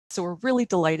So we're really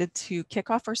delighted to kick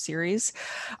off our series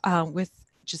with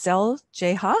Giselle,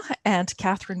 Geha, and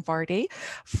Catherine Vardy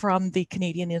from the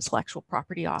Canadian Intellectual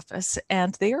Property Office.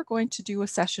 And they are going to do a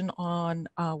session on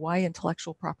why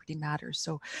intellectual property matters.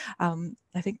 So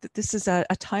I think that this is a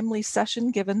timely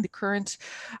session given the current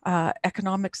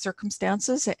economic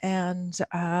circumstances, and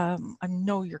I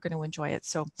know you're going to enjoy it.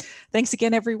 So thanks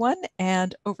again, everyone.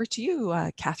 And over to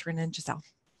you, Catherine and Giselle.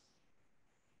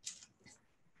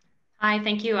 Hi,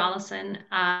 thank you, Allison.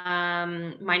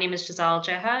 My name is Giselle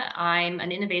Geha. I'm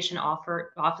an innovation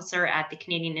officer at the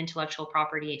Canadian Intellectual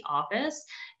Property Office,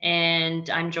 and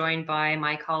I'm joined by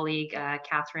my colleague,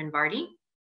 Catherine Vardy.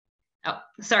 Oh,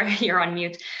 sorry, you're on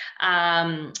mute.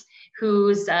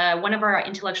 Who's one of our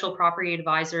intellectual property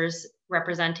advisors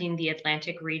representing the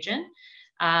Atlantic region.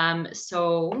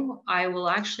 So I will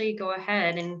actually go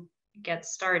ahead and get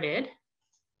started.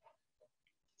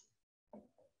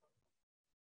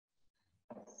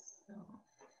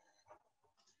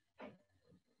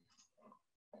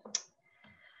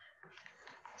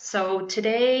 So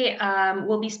today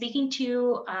we'll be speaking to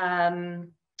you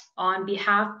on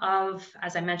behalf of,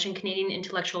 as I mentioned, Canadian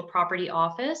Intellectual Property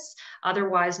Office,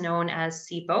 otherwise known as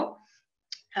CIPO.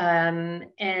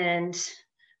 And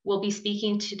we'll be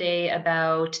speaking today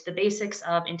about the basics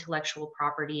of intellectual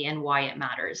property and why it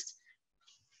matters.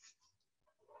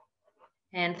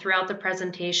 And throughout the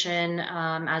presentation,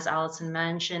 as Allison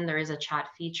mentioned, there is a chat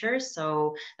feature,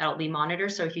 so that'll be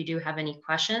monitored. So if you do have any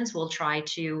questions, we'll try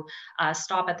to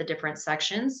stop at the different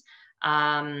sections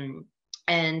and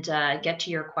get to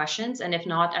your questions. And if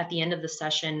not, at the end of the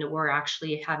session, we're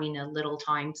actually having a little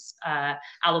time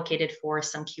allocated for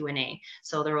some Q&A.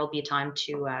 So there will be time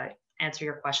to answer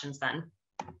your questions then.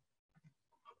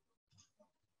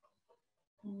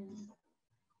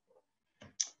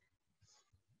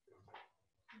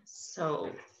 So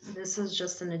this is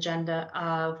just an agenda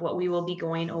of what we will be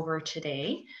going over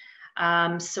today.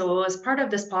 So as part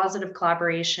of this positive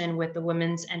collaboration with the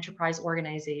Women's Enterprise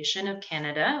Organization of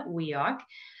Canada, WEOC,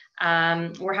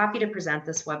 we're happy to present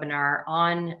this webinar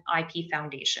on IP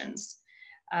foundations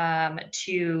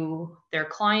to their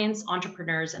clients,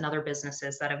 entrepreneurs, and other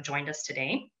businesses that have joined us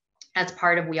today as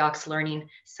part of WEOC's learning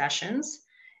sessions.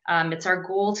 It's our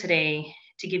goal today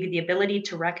to give you the ability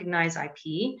to recognize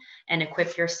IP and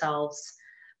equip yourselves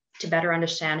to better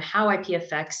understand how IP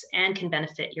affects and can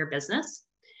benefit your business.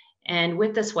 And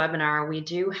with this webinar, we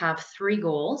do have 3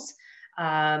 goals.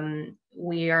 Number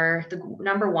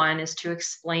one is to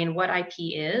explain what IP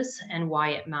is and why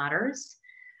it matters,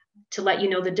 to let you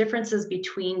know the differences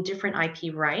between different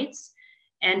IP rights,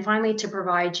 and finally, to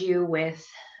provide you with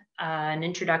an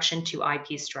introduction to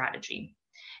IP strategy.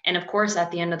 And of course,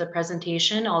 at the end of the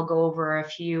presentation, I'll go over a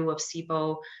few of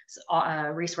CIPO's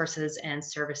resources and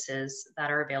services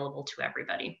that are available to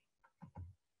everybody.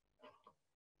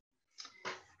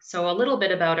 So a little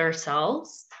bit about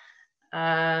ourselves.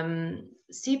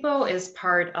 CIPO is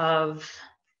part of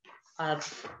a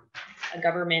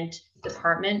government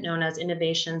department known as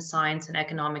Innovation, Science and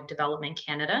Economic Development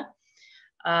Canada.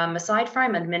 Aside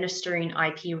from administering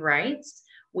IP rights,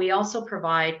 we also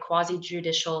provide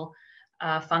quasi-judicial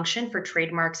function for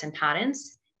trademarks and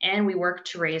patents, and we work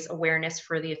to raise awareness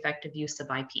for the effective use of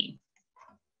IP.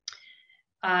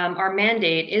 Our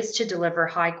mandate is to deliver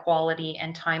high quality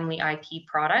and timely IP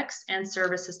products and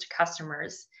services to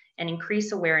customers and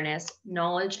increase awareness,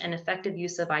 knowledge, and effective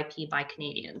use of IP by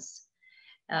Canadians.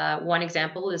 One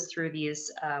example is through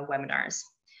these webinars.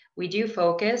 We do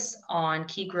focus on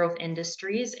key growth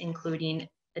industries, including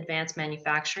advanced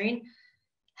manufacturing,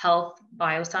 health,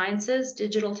 biosciences,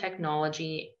 digital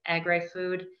technology,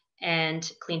 agri-food,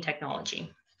 and clean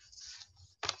technology.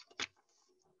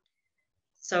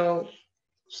 So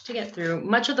just to get through,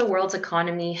 much of the world's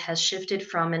economy has shifted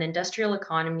from an industrial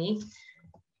economy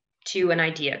to an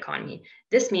idea economy.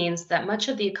 This means that much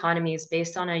of the economy is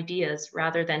based on ideas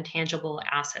rather than tangible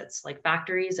assets like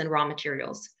factories and raw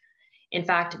materials. In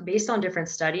fact, based on different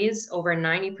studies, over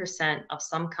 90% of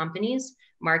some companies'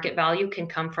 market value can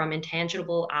come from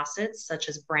intangible assets such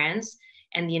as brands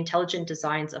and the intelligent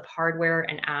designs of hardware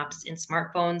and apps in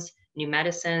smartphones, new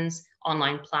medicines,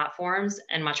 online platforms,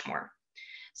 and much more.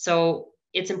 So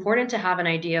it's important to have an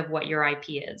idea of what your IP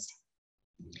is.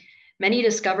 Many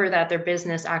discover that their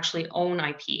business actually own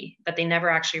IP, but they never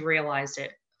actually realized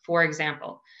it. For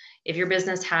example, if your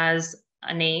business has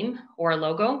a name or a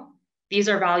logo, these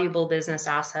are valuable business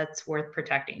assets worth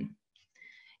protecting.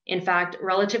 In fact,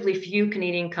 relatively few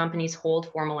Canadian companies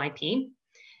hold formal IP,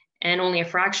 and only a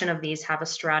fraction of these have a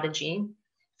strategy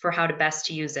for how to best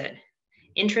use it.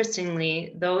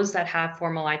 Interestingly, those that have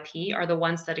formal IP are the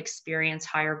ones that experience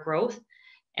higher growth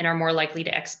and are more likely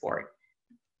to export.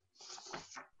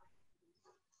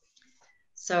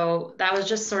 So that was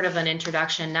just sort of an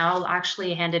introduction. Now I'll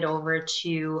actually hand it over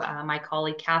to my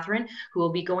colleague, Catherine, who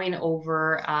will be going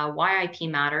over why IP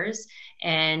matters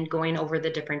and going over the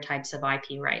different types of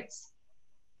IP rights.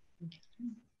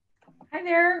 Hi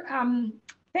there.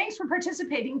 Thanks for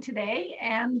participating today,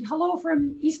 and hello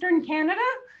from Eastern Canada,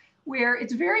 where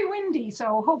it's very windy,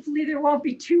 so hopefully there won't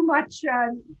be too much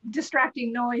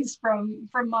distracting noise from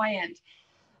my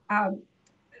end.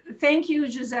 Thank you,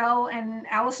 Giselle and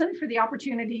Allison, for the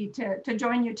opportunity to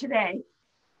join you today.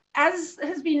 As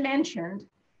has been mentioned,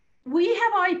 we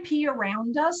have IP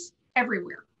around us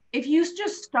everywhere. If you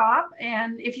just stop,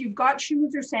 and if you've got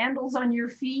shoes or sandals on your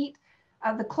feet,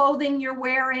 the clothing you're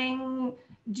wearing,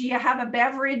 do you have a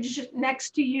beverage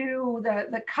next to you,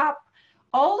 the cup,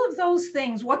 all of those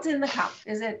things, what's in the cup?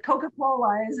 Is it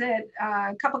Coca-Cola? Is it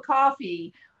a cup of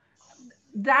coffee?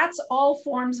 That's all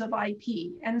forms of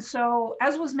IP. And so,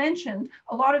 as was mentioned,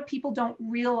 a lot of people don't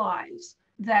realize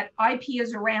that IP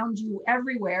is around you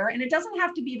everywhere. And it doesn't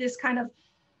have to be this kind of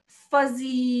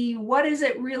fuzzy, what is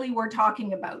it really we're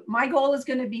talking about? My goal is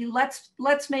going to be,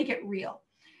 let's make it real.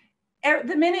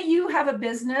 The minute you have a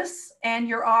business and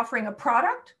you're offering a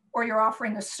product or you're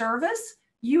offering a service,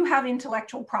 you have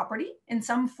intellectual property in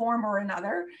some form or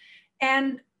another.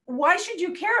 And why should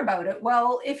you care about it?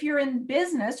 Well, if you're in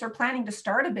business or planning to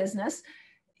start a business,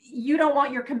 you don't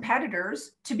want your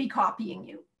competitors to be copying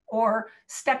you or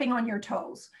stepping on your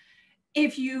toes.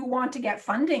 If you want to get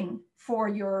funding for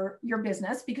your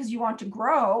business because you want to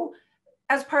grow,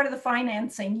 as part of the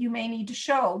financing, you may need to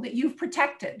show that you've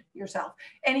protected yourself.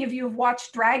 Any of you have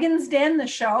watched Dragon's Den, the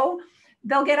show,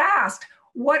 they'll get asked,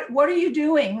 what are you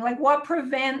doing? Like, what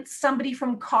prevents somebody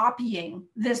from copying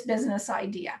this business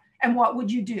idea? And what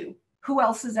would you do? Who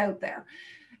else is out there?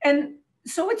 And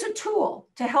so it's a tool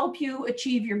to help you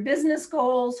achieve your business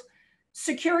goals,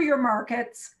 secure your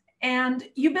markets, and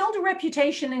you build a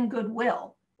reputation and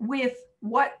goodwill with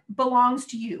what belongs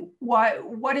to you,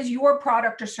 what is your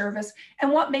product or service,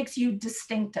 and what makes you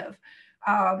distinctive.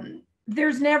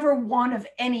 There's never one of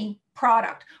any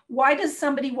product. Why does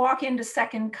somebody walk into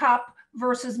Second Cup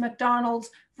versus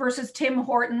McDonald's versus Tim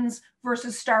Hortons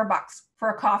versus Starbucks for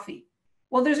a coffee?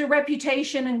 Well, there's a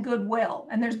reputation and goodwill,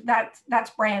 and that's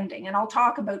branding. And I'll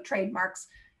talk about trademarks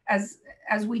as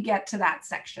we get to that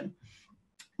section.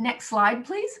 Next slide,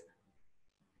 please.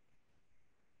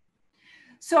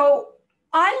 So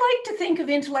I like to think of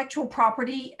intellectual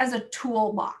property as a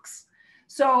toolbox.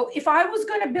 So if I was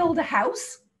going to build a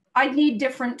house, I'd need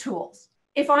different tools.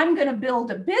 If I'm going to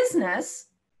build a business,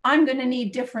 I'm going to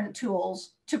need different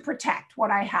tools to protect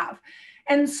what I have.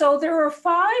 And so there are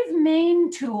 5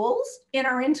 main tools in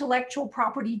our intellectual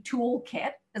property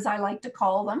toolkit, as I like to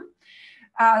call them.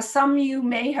 Some you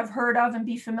may have heard of and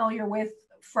be familiar with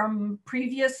from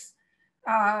previous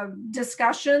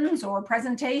discussions or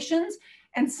presentations,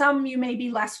 and some you may be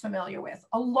less familiar with.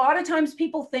 A lot of times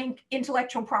people think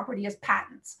intellectual property is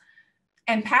patents.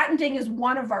 And patenting is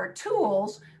one of our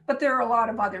tools, but there are a lot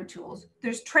of other tools.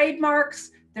 There's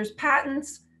trademarks, there's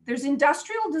patents, there's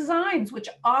industrial designs, which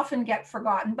often get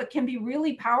forgotten, but can be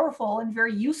really powerful and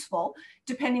very useful,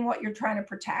 depending what you're trying to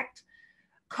protect.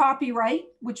 Copyright,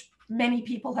 which many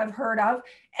people have heard of,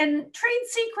 and trade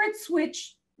secrets,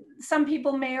 which some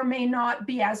people may or may not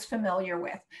be as familiar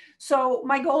with. So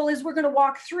my goal is we're going to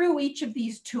walk through each of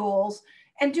these tools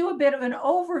and do a bit of an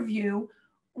overview.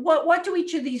 What do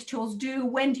each of these tools do?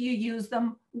 When do you use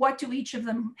them? What do each of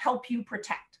them help you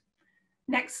protect?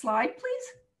 Next slide, please.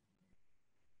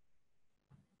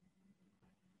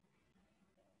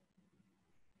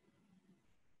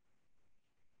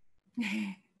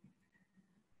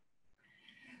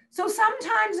 So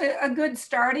sometimes a good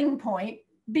starting point,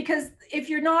 because if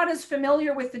you're not as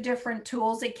familiar with the different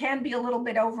tools, it can be a little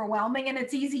bit overwhelming, and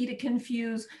it's easy to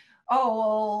confuse,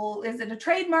 oh, well, is it a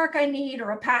trademark I need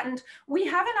or a patent? We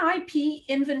have an IP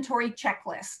inventory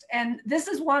checklist, and this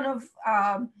is one of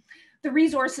the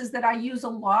resources that I use a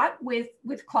lot with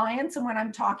clients and when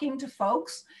I'm talking to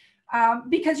folks,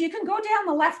 because you can go down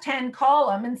the left-hand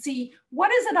column and see,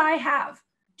 what is it I have?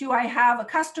 Do I have a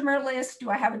customer list? Do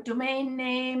I have a domain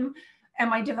name?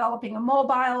 Am I developing a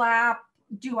mobile app?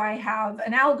 Do I have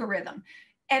an algorithm?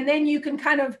 And then you can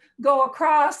kind of go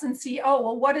across and see, oh,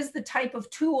 well, what is the type of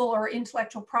tool or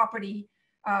intellectual property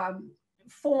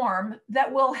form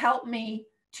that will help me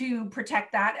to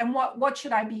protect that, and what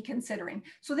should I be considering?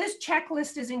 So this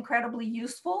checklist is incredibly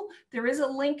useful. There is a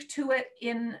link to it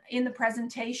in the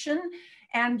presentation.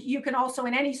 And you can also,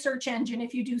 in any search engine,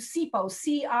 if you do CIPO,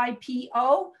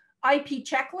 C-I-P-O, IP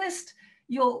checklist,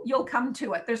 you'll come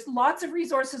to it. There's lots of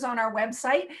resources on our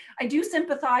website. I do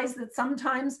sympathize that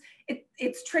sometimes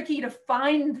it's tricky to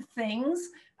find things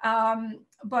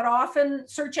but often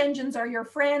search engines are your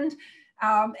friend.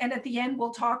 And at the end,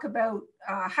 we'll talk about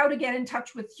how to get in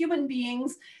touch with human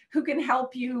beings who can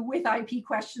help you with IP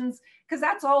questions, because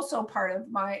that's also part of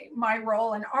my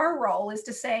role, and our role is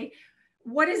to say,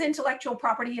 what is intellectual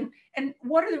property, and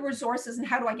what are the resources, and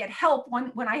how do I get help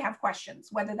when I have questions,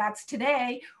 whether that's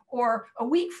today or a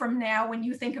week from now, when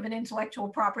you think of an intellectual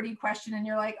property question and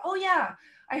you're like, oh yeah,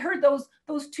 I heard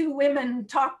those two women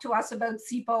talk to us about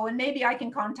SIPO, and maybe I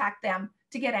can contact them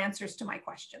to get answers to my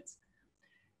questions.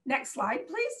 Next slide,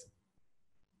 please.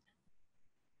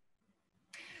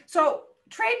 So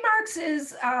trademarks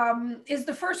is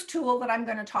the first tool that I'm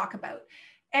going to talk about.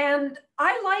 And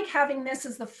I like having this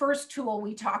as the first tool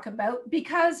we talk about,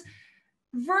 because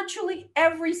virtually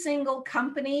every single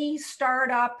company,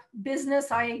 startup,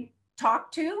 business I talk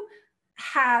to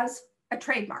has a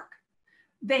trademark.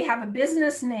 They have a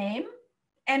business name,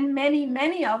 and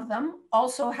many of them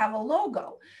also have a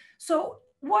logo. So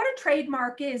what a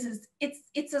trademark is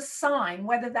it's a sign,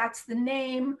 whether that's the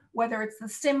name, whether it's the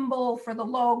symbol for the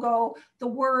logo, the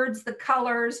words, the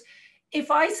colors.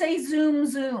 If I say zoom,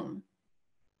 zoom,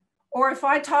 or if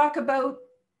I talk about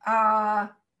a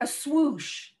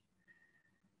swoosh,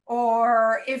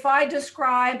 or if I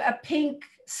describe a pink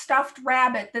stuffed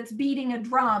rabbit that's beating a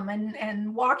drum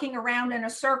and walking around in a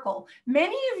circle,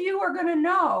 many of you are going to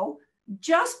know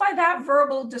just by that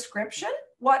verbal description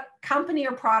what company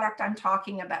or product I'm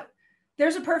talking about.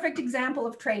 There's a perfect example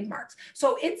of trademarks.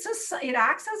 So it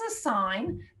acts as a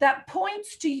sign that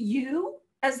points to you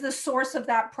as the source of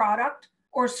that product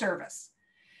or service.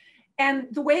 And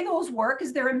the way those work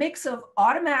is they're a mix of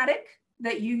automatic,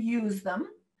 that you use them,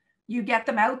 you get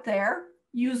them out there,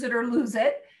 use it or lose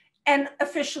it, and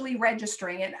officially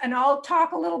registering it. And I'll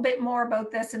talk a little bit more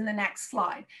about this in the next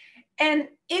slide. And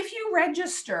if you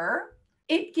register,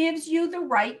 it gives you the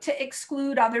right to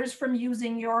exclude others from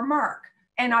using your mark.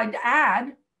 And I'd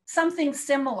add something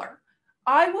similar.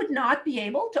 I would not be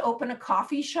able to open a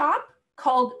coffee shop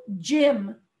called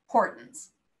Jim Hortons,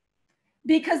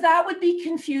 because that would be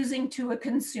confusing to a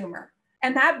consumer,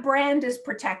 and that brand is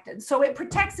protected. So it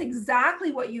protects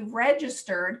exactly what you've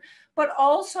registered, but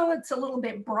also it's a little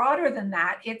bit broader than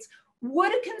that. It's,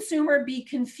 would a consumer be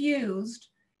confused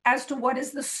as to what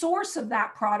is the source of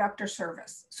that product or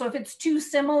service? So if it's too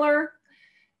similar,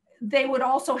 they would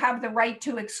also have the right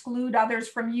to exclude others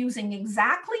from using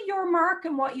exactly your mark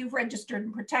and what you've registered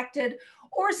and protected,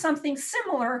 or something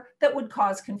similar that would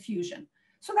cause confusion.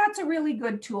 So that's a really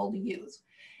good tool to use.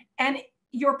 And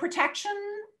your protection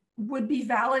would be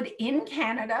valid in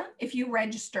Canada if you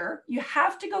register. You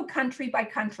have to go country by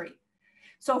country.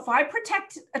 So if I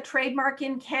protect a trademark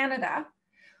in Canada,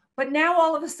 but now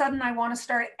all of a sudden I want to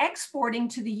start exporting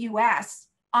to the US,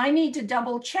 I need to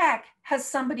double check, has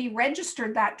somebody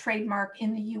registered that trademark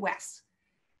in the US?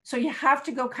 So you have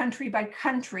to go country by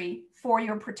country for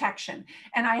your protection.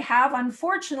 And I have,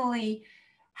 unfortunately,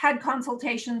 had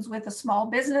consultations with a small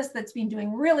business that's been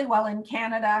doing really well in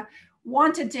Canada,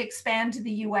 wanted to expand to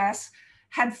the US,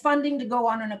 had funding to go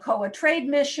on an ACOA trade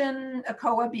mission,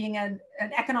 ACOA being an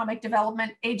economic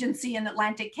development agency in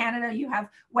Atlantic Canada. You have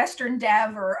Western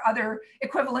Dev or other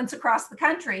equivalents across the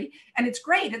country, and it's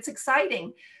great, it's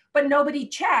exciting, but nobody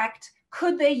checked,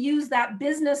 could they use that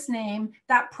business name,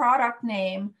 that product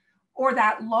name, or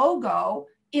that logo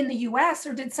in the US,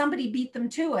 or did somebody beat them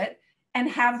to it and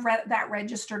have that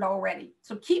registered already?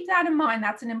 So keep that in mind.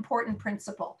 That's an important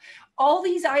principle. All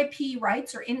these IP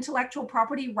rights or intellectual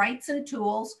property rights and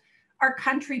tools are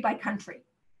country by country.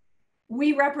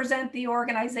 We represent the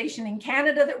organization in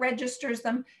Canada that registers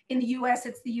them. In the US,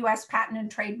 it's the US Patent and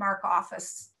Trademark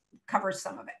Office, covers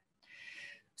some of it.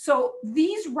 So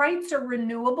these rights are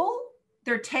renewable.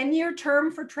 They're 10-year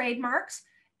term for trademarks,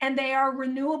 and they are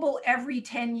renewable every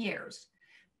 10 years.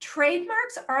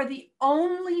 Trademarks are the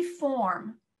only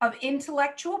form of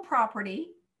intellectual property,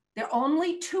 the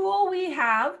only tool we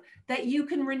have that you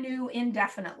can renew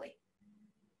indefinitely.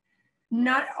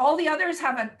 Not all the others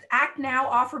have an act now,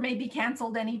 offer may be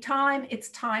canceled anytime. It's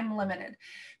time limited.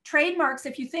 Trademarks,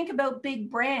 if you think about big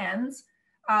brands,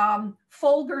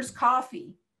 Folgers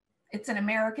Coffee, it's an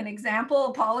American example,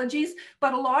 apologies,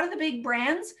 but a lot of the big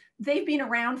brands, they've been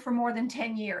around for more than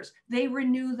 10 years. They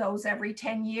renew those every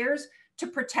 10 years to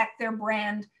protect their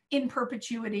brand in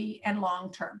perpetuity and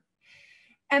long term.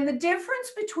 And the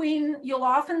difference between, you'll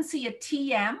often see a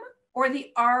TM or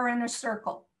the R in a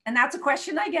circle. And that's a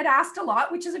question I get asked a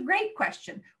lot, which is a great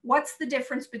question. What's the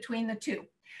difference between the two?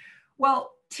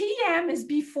 Well, TM is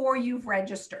before you've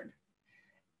registered.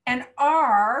 And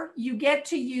R, you get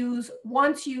to use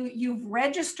once you've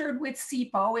registered with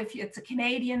SIPO, if it's a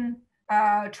Canadian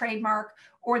trademark,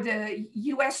 or the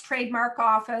US Trademark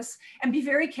Office. And be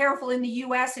very careful in the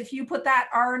US, if you put that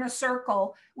R in a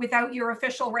circle without your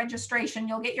official registration,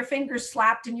 you'll get your fingers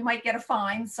slapped and you might get a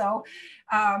fine. So,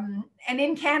 and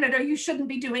in Canada, you shouldn't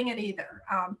be doing it either.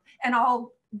 And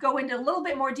I'll go into a little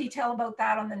bit more detail about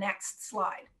that on the next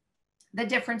slide. The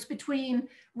difference between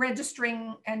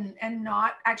registering and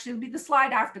not. Actually, it'll be the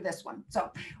slide after this one.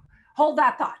 So hold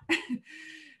that thought.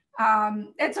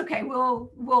 It's okay.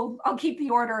 I'll keep the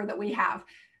order that we have.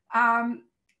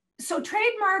 So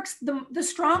trademarks, the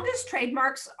strongest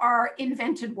trademarks are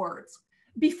invented words.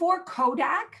 Before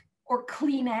Kodak or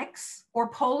Kleenex or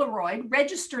Polaroid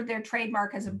registered their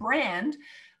trademark as a brand,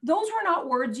 those were not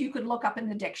words you could look up in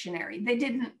the dictionary. They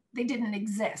didn't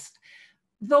exist.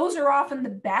 Those are often the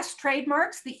best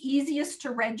trademarks, the easiest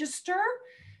to register,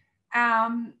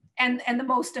 and the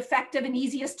most effective and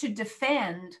easiest to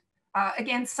defend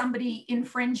against somebody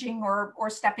infringing or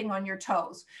stepping on your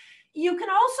toes. You can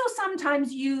also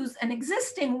sometimes use an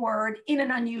existing word in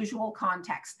an unusual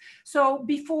context. So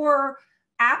before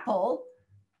Apple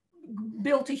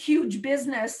built a huge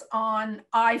business on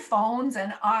iPhones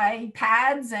and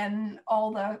iPads and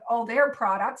all their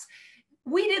products,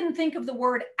 we didn't think of the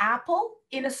word Apple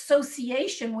in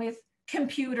association with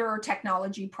computer or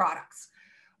technology products.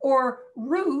 Or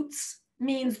roots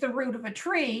means the root of a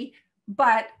tree,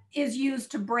 but is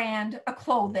used to brand a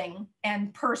clothing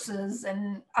and purses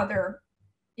and other,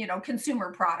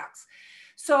 consumer products.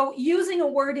 So using a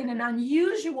word in an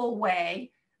unusual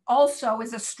way also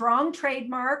is a strong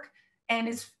trademark and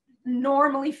is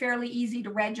normally fairly easy to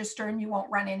register, and you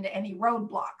won't run into any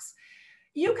roadblocks.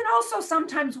 You can also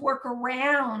sometimes work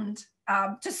around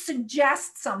to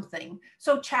suggest something.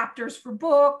 So chapters for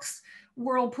books,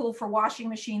 Whirlpool for washing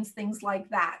machines, things like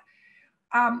that.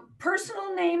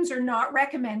 Personal names are not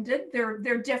recommended.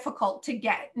 They're difficult to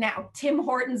get. Now, Tim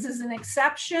Hortons is an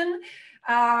exception,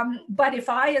 but if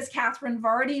I, as Catherine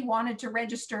Vardy, wanted to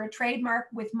register a trademark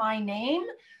with my name,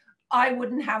 I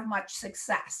wouldn't have much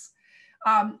success.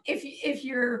 If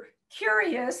you're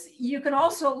curious, you can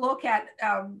also look at,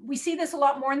 we see this a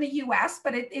lot more in the US,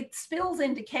 but it spills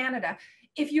into Canada.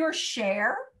 If you're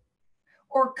Cher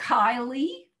or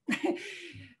Kylie,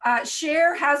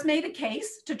 Cher has made a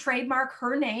case to trademark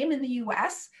her name in the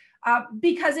US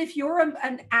because if you're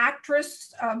an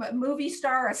actress, a movie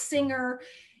star, a singer,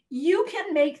 you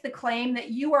can make the claim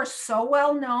that you are so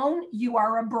well known, you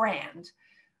are a brand.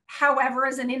 However,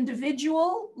 as an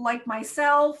individual like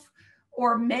myself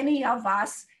or many of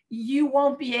us, you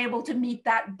won't be able to meet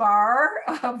that bar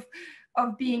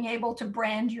of being able to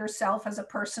brand yourself as a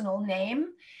personal name.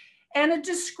 And a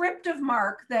descriptive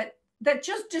mark that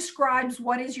just describes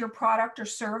what is your product or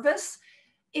service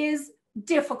is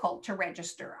difficult to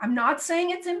register. I'm not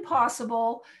saying it's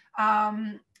impossible,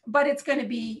 but it's going to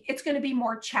be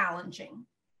more challenging.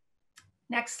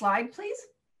 Next slide, please.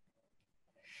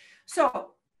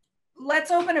 So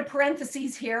let's open a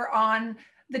parentheses here on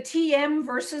the TM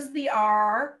versus the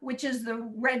R, which is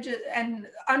and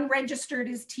unregistered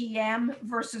is TM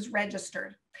versus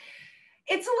registered.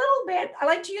 It's a little bit, I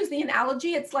like to use the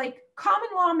analogy, it's like common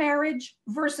law marriage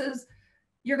versus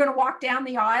you're going to walk down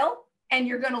the aisle and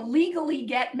you're going to legally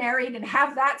get married and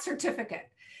have that certificate.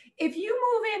 If you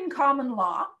move in common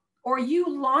law or you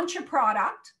launch a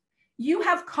product, you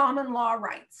have common law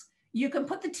rights. You can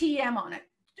put the TM on it.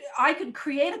 I could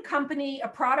create a company, a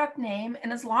product name,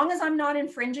 and as long as I'm not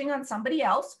infringing on somebody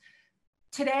else,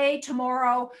 today,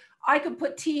 tomorrow, I could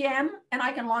put TM and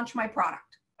I can launch my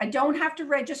product. I don't have to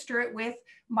register it with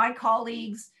my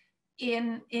colleagues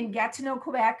in Gatineau,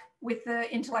 Quebec, with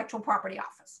the Intellectual Property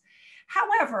Office.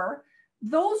 However,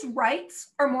 those rights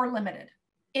are more limited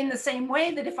in the same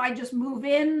way that if I just move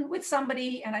in with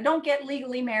somebody and I don't get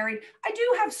legally married, I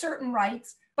do have certain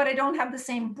rights, but I don't have the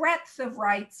same breadth of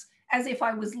rights as if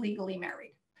I was legally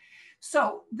married.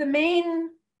 So the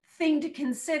main thing to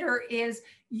consider is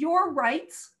your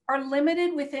rights are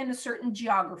limited within a certain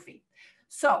geography.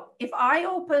 So if I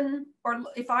open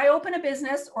a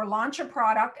business or launch a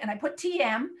product and I put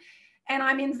TM and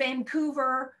I'm in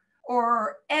Vancouver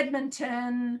or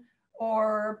Edmonton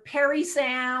or Parry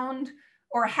Sound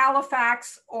or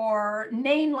Halifax or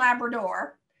Nain,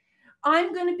 Labrador,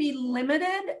 I'm going to be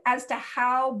limited as to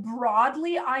how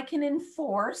broadly I can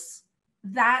enforce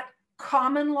that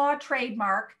common law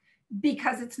trademark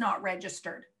because it's not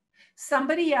registered.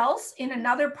 Somebody else in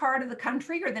another part of the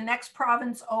country or the next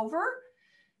province over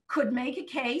could make a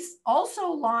case,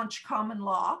 also launch common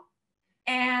law,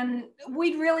 And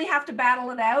we'd really have to battle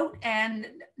it out, and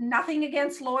nothing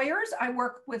against lawyers. I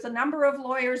work with a number of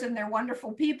lawyers and they're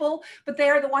wonderful people, but they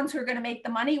are the ones who are going to make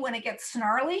the money when it gets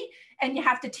snarly, and you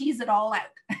have to tease it all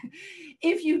out.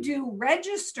 If you do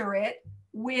register it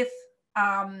with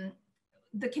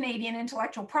the Canadian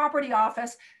Intellectual Property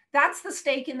Office, that's the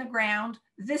stake in the ground.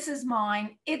 This is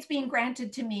mine. It's being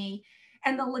granted to me.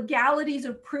 And the legalities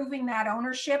of proving that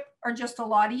ownership are just a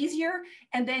lot easier.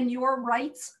 And then your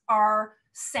rights are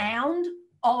sound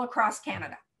all across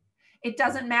Canada. It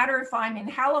doesn't matter if I'm in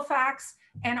Halifax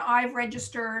and I've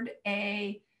registered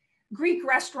a Greek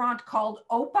restaurant called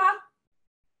Opa.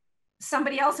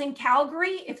 Somebody else in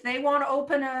Calgary, if they want to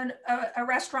open a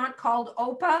restaurant called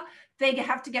Opa, they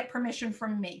have to get permission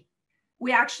from me.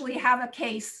 We actually have a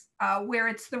case where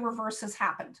it's the reverse has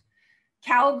happened.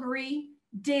 Calgary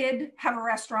did have a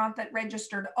restaurant that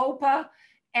registered OPA,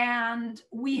 and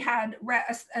we had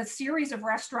a series of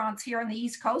restaurants here on the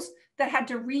East Coast that had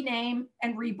to rename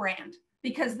and rebrand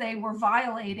because they were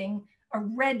violating a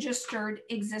registered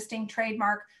existing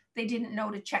trademark. They didn't know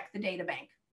to check the data bank.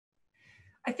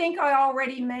 I think I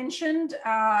already mentioned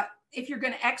if you're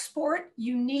going to export,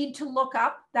 you need to look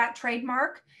up that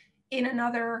trademark in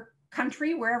another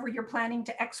country, wherever you're planning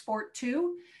to export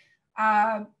to,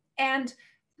 and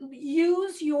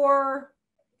use your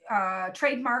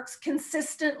trademarks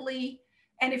consistently.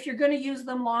 And if you're going to use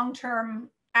them long term,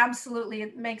 absolutely,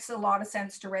 it makes a lot of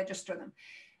sense to register them.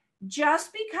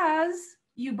 Just because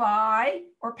you buy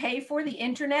or pay for the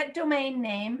internet domain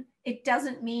name, it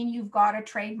doesn't mean you've got a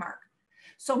trademark.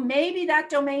 So maybe that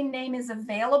domain name is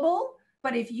available,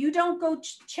 but if you don't go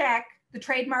check the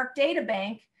trademark data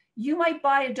bank, you might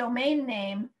buy a domain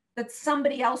name that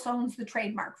somebody else owns the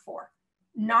trademark for.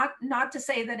 Not to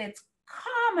say that it's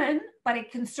common, but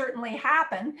it can certainly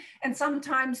happen. And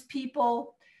sometimes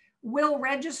people will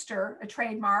register a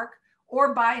trademark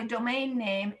or buy a domain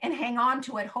name and hang on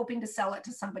to it, hoping to sell it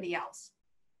to somebody else.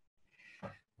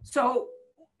 So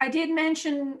I did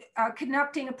mention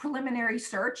conducting a preliminary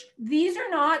search. These are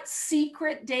not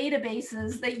secret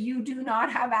databases that you do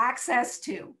not have access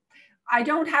to. I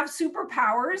don't have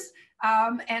superpowers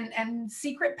and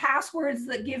secret passwords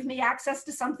that give me access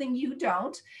to something you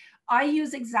don't. I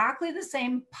use exactly the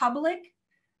same public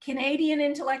Canadian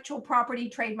intellectual property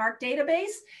trademark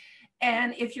database.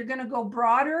 And if you're going to go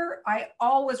broader, I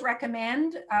always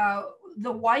recommend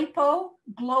the WIPO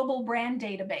Global Brand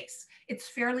Database. It's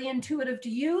fairly intuitive to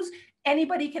use.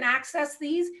 Anybody can access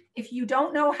these. If you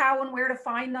don't know how and where to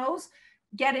find those,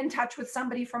 get in touch with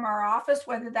somebody from our office,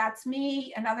 whether that's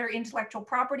me, another intellectual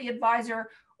property advisor,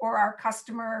 or our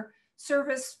customer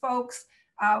service folks.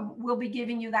 We'll be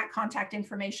giving you that contact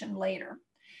information later.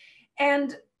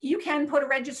 And you can put a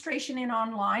registration in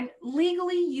online.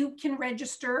 Legally, you can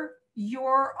register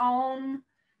your own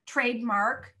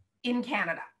trademark in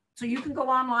Canada. So you can go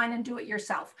online and do it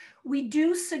yourself. We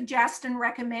do suggest and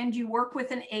recommend you work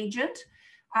with an agent,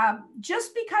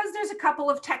 just because there's a couple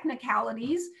of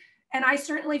technicalities. And I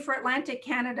certainly, for Atlantic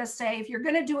Canada, say, if you're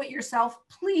going to do it yourself,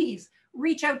 please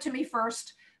reach out to me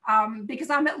first, because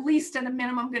I'm at least at a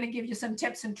minimum going to give you some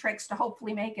tips and tricks to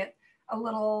hopefully make it a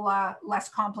little less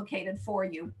complicated for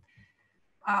you.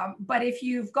 But if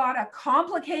you've got a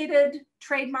complicated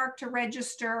trademark to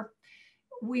register,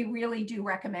 we really do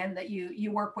recommend that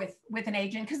you work with an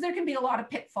agent, because there can be a lot of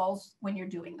pitfalls when you're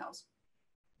doing those.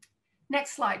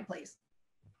 Next slide, please.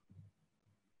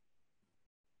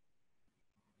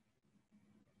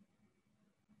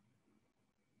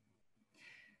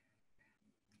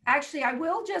 Actually, I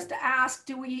will just ask,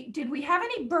 did we have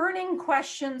any burning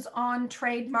questions on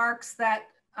trademarks that,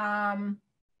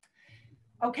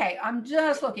 okay, I'm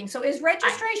just looking. So is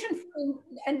registration for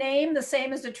a name the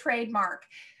same as a trademark?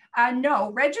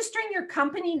 No, registering your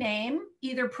company name,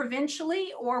 either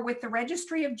provincially or with the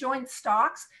Registry of Joint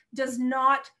Stocks, does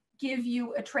not give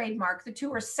you a trademark. The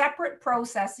two are separate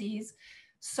processes.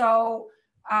 So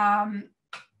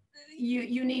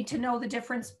you need to know the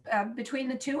difference between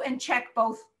the two and check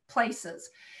both places.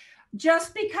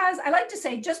 Just because, I like to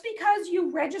say, just because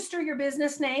you register your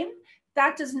business name,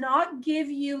 that does not give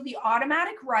you the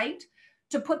automatic right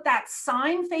to put that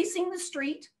sign facing the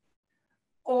street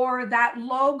or that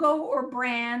logo or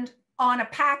brand on a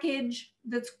package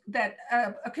that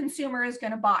a consumer is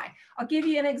going to buy. I'll give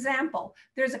you an example.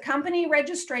 There's a company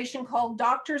registration called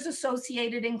Doctors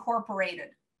Associated Incorporated.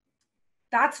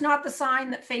 That's not the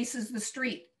sign that faces the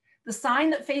street. The sign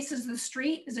that faces the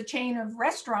street is a chain of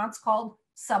restaurants called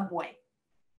Subway.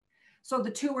 So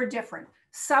the two are different.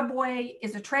 Subway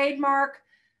is a trademark.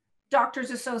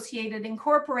 Doctors Associated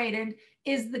Incorporated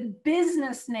is the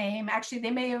business name. Actually,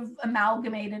 they may have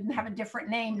amalgamated and have a different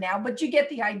name now, but you get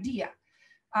the idea.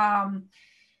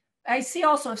 I see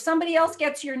also, if somebody else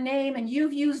gets your name and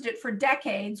you've used it for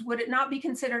decades, would it not be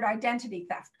considered identity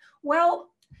theft? Well,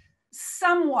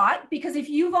 somewhat, because if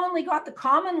you've only got the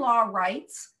common law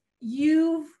rights,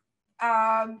 if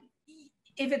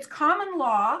it's common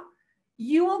law,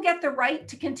 you will get the right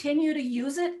to continue to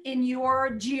use it in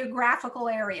your geographical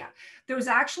area. There was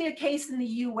actually a case in the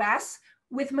US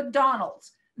with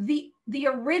McDonald's. The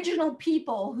original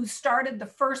people who started the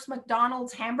first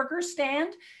McDonald's hamburger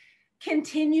stand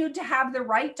continued to have the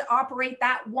right to operate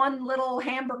that one little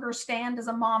hamburger stand as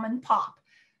a mom and pop.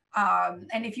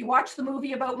 And if you watch the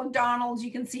movie about McDonald's,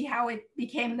 you can see how it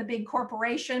became the big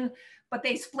corporation, but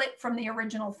they split from the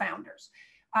original founders.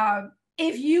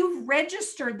 If you've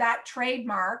registered that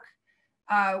trademark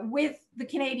with the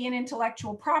Canadian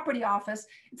Intellectual Property Office,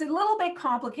 it's a little bit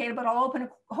complicated, but I'll open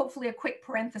hopefully a quick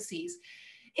parenthesis.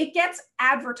 It gets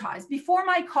advertised. Before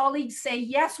my colleagues say,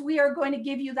 yes, we are going to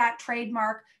give you that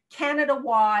trademark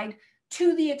Canada-wide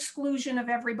to the exclusion of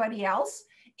everybody else,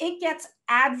 it gets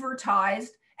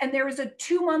advertised, and there is a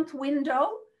 2-month window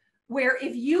where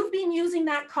if you've been using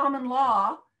that common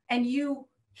law and you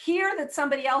hear that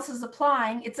somebody else is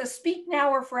applying, it's a speak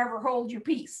now or forever hold your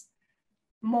peace,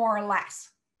 more or less.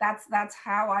 That's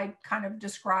how I kind of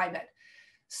describe it.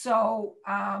 So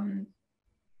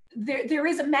there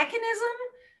is a mechanism,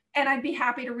 and I'd be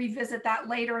happy to revisit that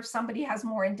later if somebody has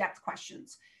more in-depth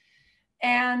questions.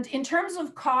 And in terms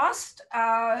of cost,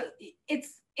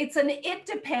 it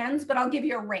depends, but I'll give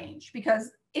you a range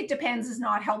because it depends is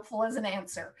not helpful as an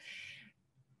answer.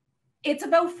 It's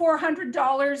about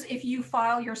 $400 if you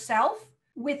file yourself.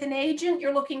 With an agent,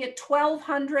 you're looking at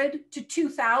 $1,200 to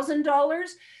 $2,000.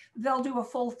 They'll do a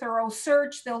full thorough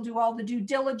search. They'll do all the due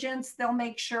diligence. They'll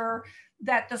make sure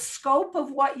that the scope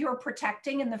of what you're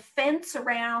protecting and the fence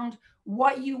around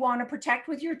what you want to protect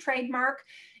with your trademark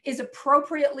is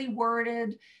appropriately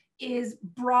worded, is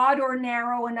broad or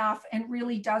narrow enough, and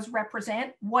really does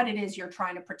represent what it is you're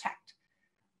trying to protect.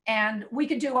 And we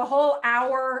could do a whole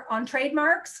hour on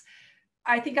trademarks.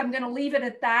 I think I'm going to leave it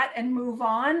at that and move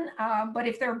on. But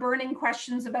if there are burning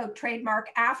questions about trademark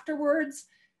afterwards,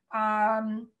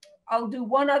 I'll do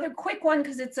one other quick one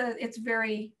because it's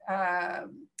very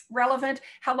relevant.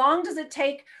 How long does it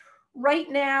take? Right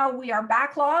now, we are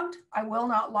backlogged. I will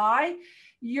not lie.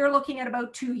 You're looking at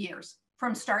about 2 years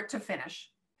from start to finish.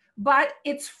 But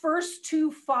it's first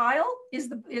to file is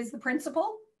the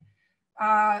principle.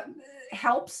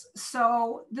 Helps.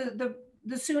 So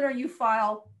the sooner you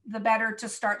file, the better to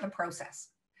start the process.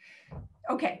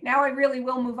 Okay, now I really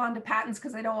will move on to patents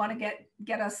because I don't want to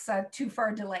get us too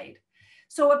far delayed.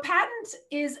 So a patent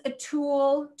is a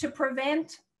tool to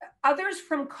prevent others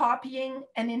from copying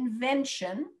an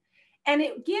invention, and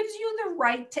it gives you the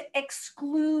right to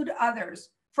exclude others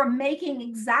from making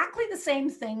exactly the same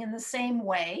thing in the same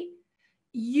way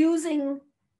using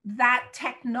that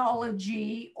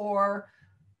technology or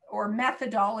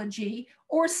methodology,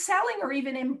 or selling or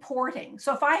even importing.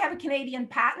 So if I have a Canadian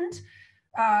patent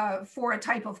for a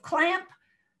type of clamp,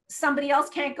 somebody else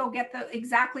can't go get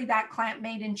exactly that clamp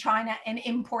made in China and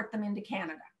import them into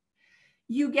Canada.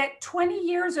 You get 20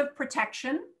 years of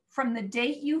protection from the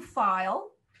date you file,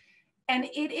 and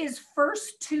it is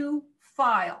first to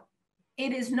file.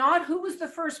 It is not who was the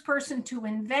first person to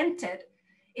invent it,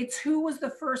 it's who was the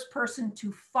first person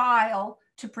to file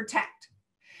to protect.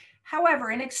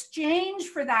 However, in exchange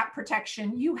for that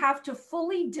protection, you have to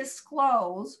fully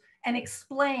disclose and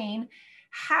explain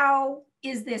how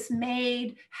is this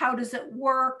made, how does it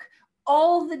work,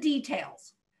 all the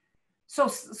details.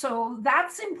 So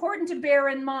that's important to bear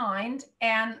in mind,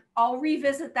 and I'll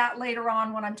revisit that later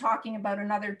on when I'm talking about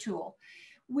another tool.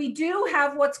 We do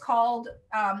have what's called,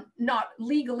 not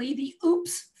legally, the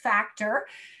oops factor.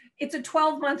 It's a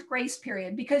 12-month grace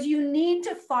period because you need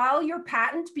to file your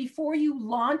patent before you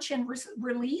launch and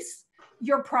release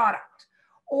your product.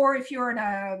 Or if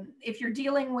you're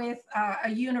dealing with a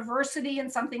university and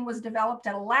something was developed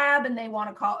at a lab and they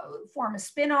want to form a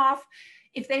spin-off,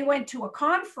 if they went to a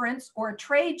conference or a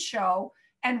trade show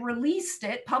and released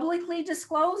it, publicly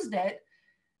disclosed it,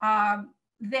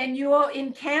 then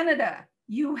in Canada,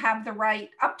 you have the right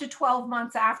up to 12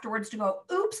 months afterwards to go,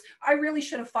 oops, I really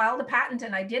should have filed a patent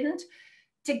and I didn't,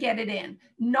 to get it in.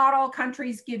 Not all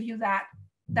countries give you that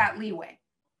leeway.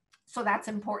 So that's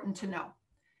important to know.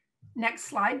 Next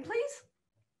slide, please.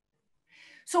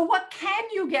 So what can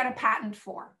you get a patent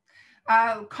for?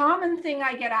 A common thing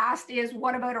I get asked is,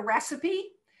 what about a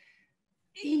recipe?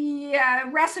 Yeah,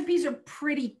 recipes are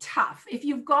pretty tough. If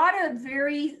you've got a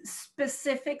very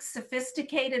specific,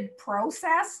 sophisticated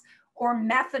process or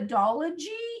methodology,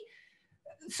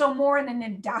 so more in an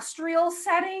industrial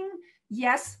setting,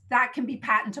 yes, that can be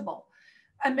patentable.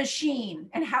 A machine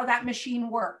and how that machine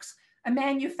works, a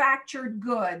manufactured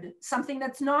good, something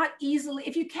that's not easily,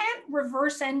 if you can't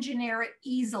reverse engineer it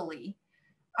easily,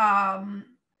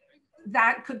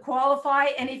 that could qualify.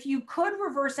 And if you could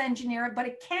reverse engineer it, but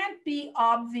it can't be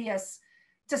obvious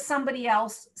to somebody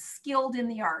else skilled in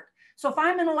the art. So if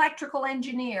I'm an electrical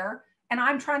engineer and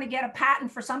I'm trying to get a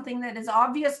patent for something that is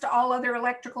obvious to all other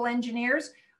electrical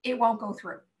engineers, it won't go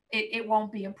through. It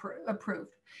won't be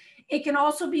approved. It can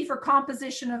also be for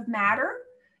composition of matter.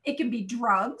 It can be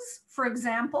drugs, for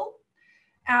example,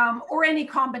 or any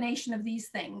combination of these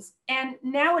things. And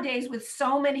nowadays, with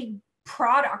so many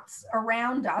products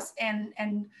around us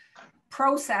and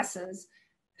processes,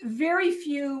 very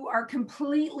few are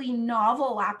completely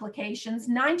novel applications.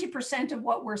 90% of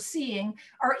what we're seeing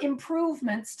are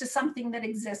improvements to something that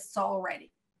exists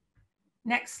already.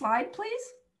 Next slide, please.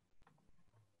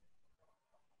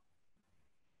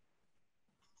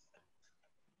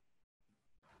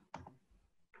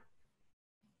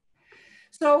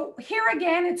 So here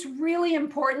again, it's really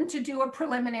important to do a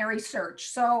preliminary search.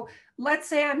 So let's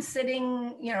say I'm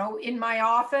sitting, in my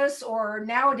office, or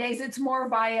nowadays it's more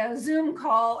via Zoom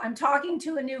call. I'm talking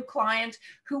to a new client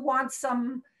who wants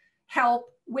some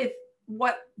help with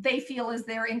what they feel is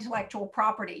their intellectual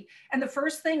property. And the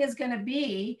first thing is going to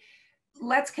be,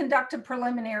 let's conduct a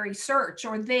preliminary search,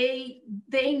 or they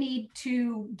need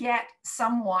to get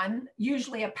someone,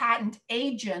 usually a patent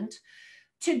agent,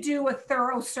 to do a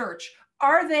thorough search.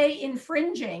 Are they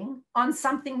infringing on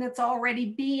something that's already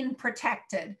being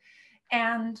protected?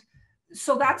 And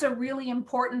so that's a really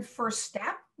important first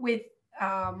step with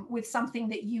something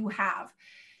that you have.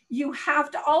 You have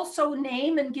to also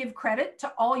name and give credit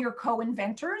to all your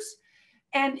co-inventors,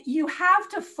 and you have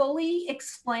to fully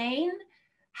explain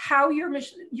how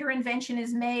your invention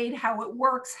is made, how it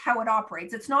works, how it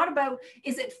operates. It's not about,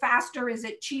 is it faster, is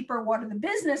it cheaper, what are the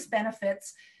business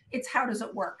benefits? It's how does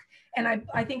it work? And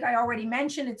I think I already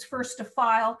mentioned it's first to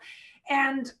file.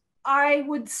 And I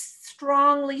would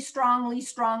strongly, strongly,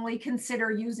 strongly consider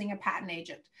using a patent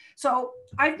agent. So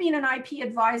I've been an IP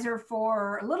advisor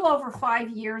for a little over 5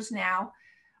 years now.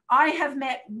 I have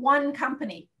met one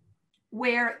company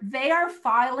where they are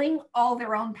filing all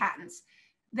their own patents.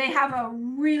 They have a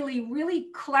really, really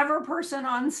clever person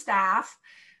on staff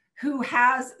who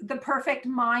has the perfect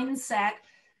mindset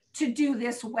to do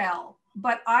this well.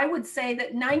 But I would say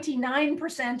that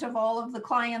 99% of all of the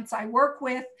clients I work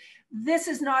with, this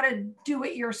is not a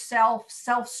do-it-yourself,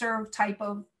 self-serve type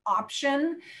of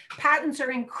option. Patents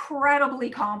are incredibly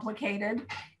complicated,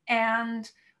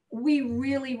 and we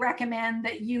really recommend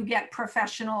that you get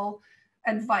professional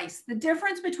advice. The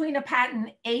difference between a patent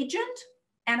agent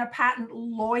and a patent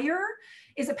lawyer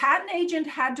is a patent agent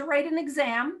had to write an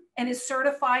exam and is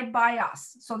certified by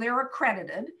us, so they're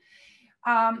accredited.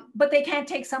 But they can't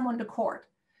take someone to court.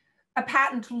 A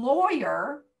patent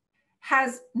lawyer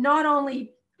has not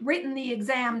only written the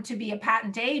exam to be a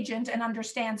patent agent and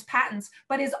understands patents,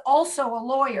 but is also a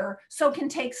lawyer, so can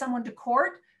take someone to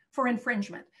court for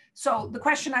infringement. So the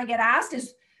question I get asked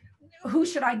is, who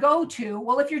should I go to?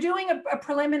 Well, if you're doing a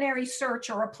preliminary search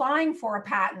or applying for a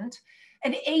patent,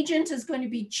 an agent is going to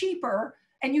be cheaper,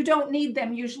 and you don't need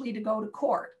them usually to go to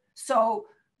court. So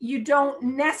you don't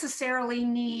necessarily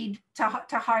need to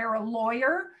hire a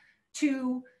lawyer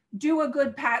to do a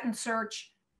good patent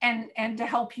search and to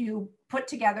help you put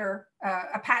together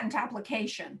a patent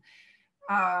application.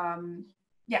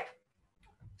 Yeah.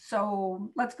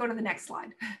 So let's go to the next slide.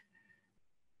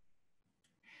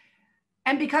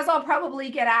 And because I'll probably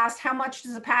get asked, how much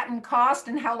does a patent cost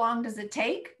and how long does it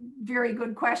take? Very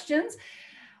good questions.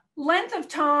 Length of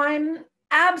time,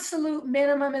 absolute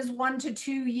minimum is 1 to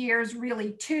 2 years,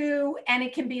 really 2, and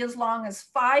it can be as long as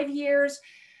 5 years.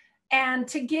 And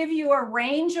to give you a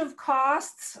range of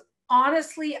costs,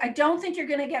 honestly, I don't think you're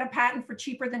going to get a patent for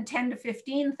cheaper than $10,000 to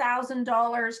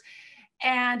 $15,000,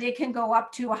 and it can go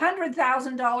up to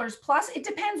 $100,000 plus. It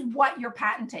depends what you're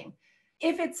patenting.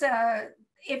 If it's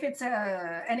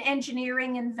an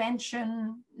engineering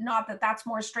invention, not that that's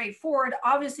more straightforward,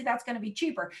 obviously that's going to be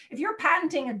cheaper. If you're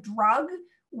patenting a drug,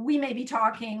 we may be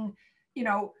talking,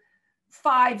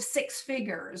 5, 6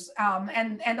 figures,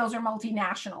 and those are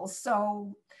multinationals.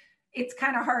 So it's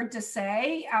kind of hard to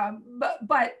say,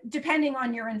 but depending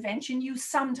on your invention, you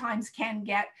sometimes can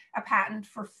get a patent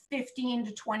for 15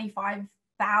 to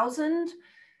 25,000.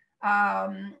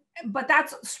 But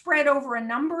that's spread over a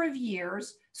number of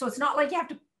years. So it's not like you have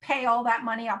to pay all that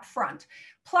money up front.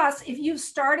 Plus, if you've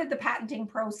started the patenting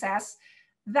process,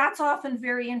 that's often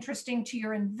very interesting to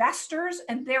your investors,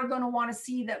 and they're going to want to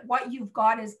see that what you've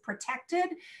got is protected,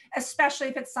 especially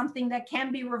if it's something that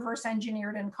can be reverse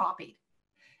engineered and copied.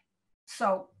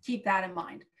 So keep that in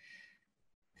mind.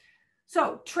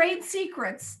 So trade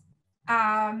secrets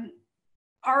are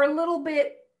a little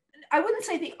bit, I wouldn't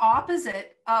say the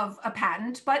opposite of a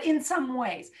patent, but in some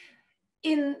ways.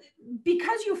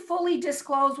 Because you fully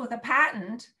disclose with a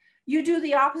patent, you do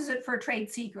the opposite for a trade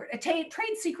secret. A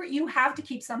trade secret, you have to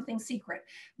keep something secret.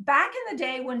 Back in the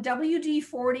day when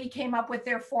WD-40 came up with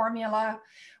their formula,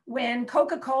 when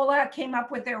Coca-Cola came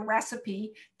up with their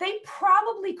recipe, they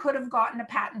probably could have gotten a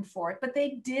patent for it, but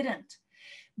they didn't.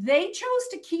 They chose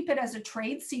to keep it as a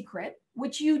trade secret,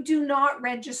 which you do not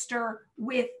register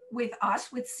with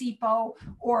us, with SIPO,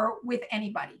 or with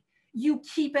anybody. You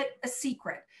keep it a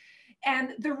secret.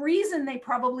 And the reason they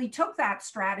probably took that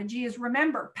strategy is,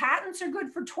 remember, patents are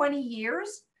good for 20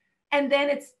 years, and then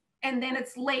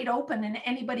it's laid open and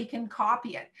anybody can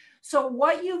copy it. So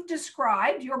what you've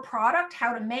described, your product,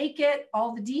 how to make it,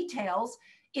 all the details,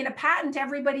 in a patent,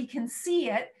 everybody can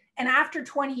see it. And after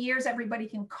 20 years, everybody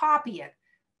can copy it.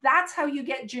 That's how you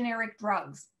get generic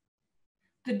drugs.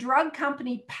 The drug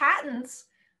company patents,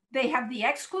 they have the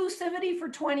exclusivity for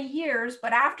 20 years,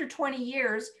 but after 20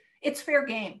 years, it's fair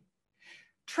game.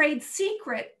 Trade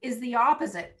secret is the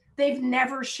opposite. They've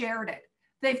never shared it.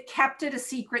 They've kept it a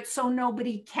secret so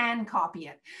nobody can copy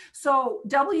it. So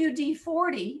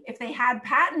WD-40, if they had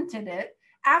patented it,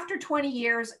 after 20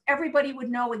 years, everybody would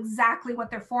know exactly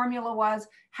what their formula was,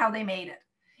 how they made it.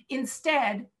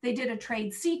 Instead, they did a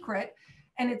trade secret,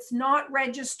 and it's not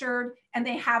registered, and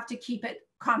they have to keep it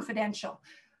confidential.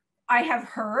 I have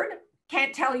heard,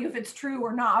 can't tell you if it's true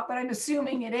or not, but I'm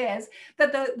assuming it is,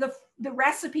 that the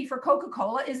recipe for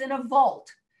Coca-Cola is in a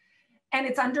vault, and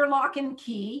it's under lock and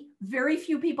key. Very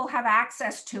few people have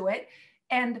access to it.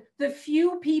 And the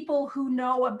few people who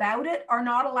know about it are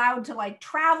not allowed to like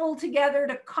travel together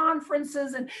to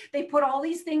conferences, and they put all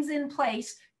these things in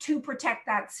place to protect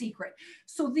that secret.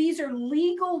 So these are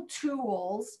legal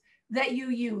tools that you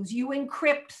use. You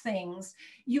encrypt things,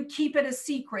 you keep it a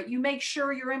secret, you make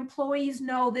sure your employees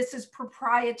know this is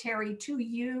proprietary to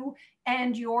you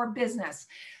and your business.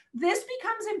 This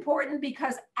becomes important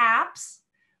because apps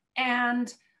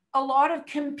and a lot of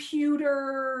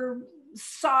computer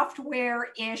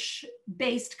software-ish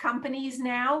based companies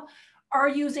now are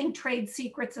using trade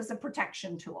secrets as a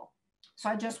protection tool. So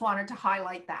I just wanted to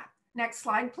highlight that. Next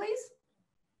slide, please.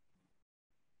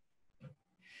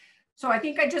 So I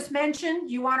think I just mentioned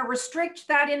you want to restrict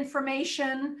that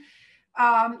information.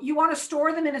 You want to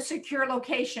store them in a secure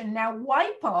location. Now,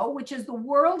 WIPO, which is the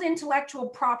World Intellectual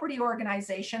Property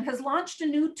Organization, has launched a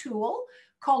new tool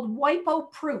called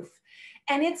WIPO Proof.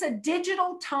 And it's a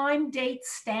digital time date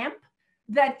stamp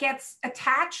that gets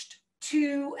attached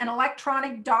to an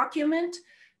electronic document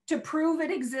to prove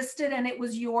it existed and it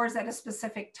was yours at a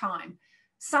specific time.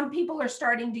 Some people are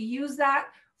starting to use that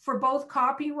for both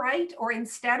copyright or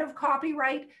instead of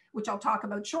copyright, which I'll talk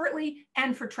about shortly,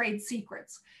 and for trade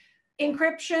secrets.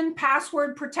 Encryption,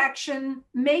 password protection,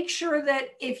 make sure that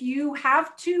if you're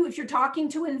talking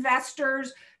to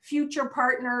investors, future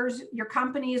partners, your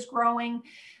company is growing,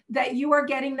 that you are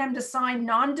getting them to sign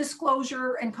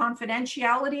non-disclosure and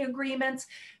confidentiality agreements.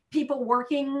 People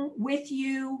working with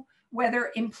you,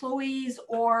 whether employees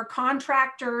or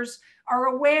contractors, are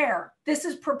aware this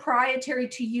is proprietary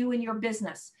to you and your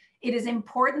business. It is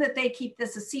important that they keep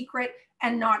this a secret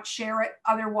and not share it.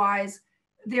 Otherwise,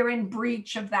 they're in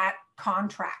breach of that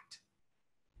contract.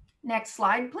 Next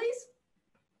slide, please.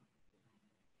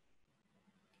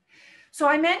 So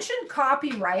I mentioned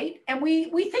copyright, and we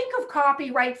think of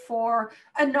copyright for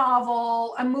a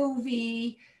novel, a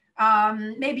movie,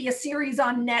 maybe a series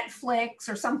on Netflix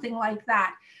or something like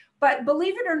that. But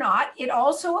believe it or not, it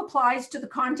also applies to the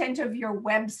content of your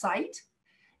website.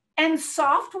 And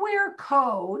software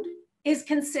code is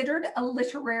considered a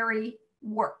literary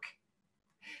work.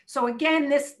 So again,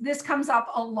 this comes up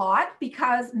a lot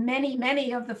because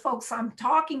many of the folks I'm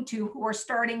talking to who are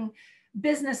starting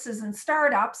businesses and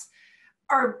startups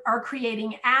are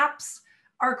creating apps,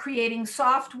 are creating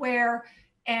software.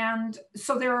 And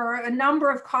so there are a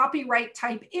number of copyright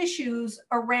type issues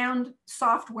around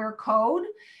software code.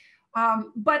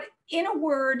 But in a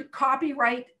word,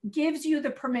 copyright gives you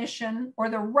the permission or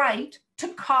the right to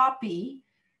copy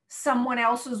someone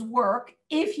else's work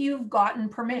if you've gotten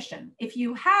permission. If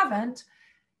you haven't,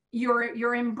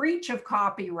 you're in breach of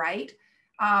copyright.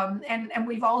 And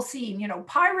we've all seen,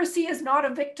 piracy is not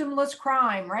a victimless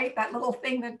crime, right? That little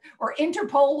thing or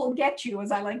Interpol will get you,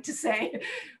 as I like to say,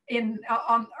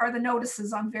 are the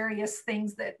notices on various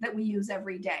things that we use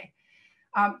every day.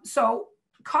 So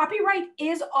copyright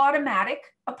is automatic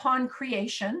upon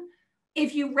creation.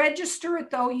 If you register it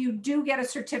though, you do get a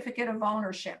certificate of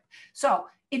ownership. So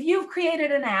if you've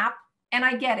created an app And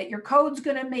I get it, your code's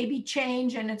going to maybe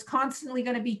change and it's constantly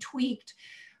going to be tweaked.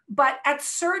 But at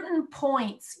certain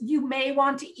points, you may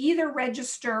want to either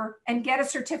register and get a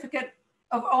certificate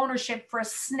of ownership for a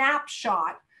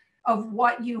snapshot of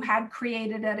what you had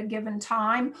created at a given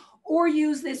time, or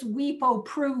use this WIPO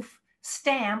proof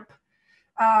stamp.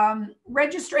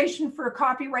 Registration for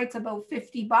copyright's about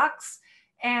 $50.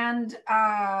 And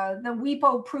the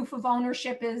WIPO proof of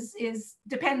ownership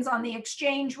depends on the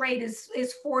exchange rate,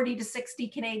 is 40 to 60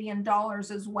 Canadian dollars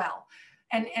as well.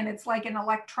 And it's like an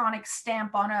electronic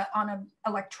stamp on a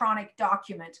electronic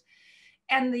document.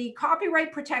 And the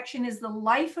copyright protection is the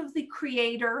life of the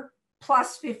creator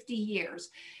plus 50 years.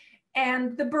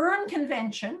 And the Berne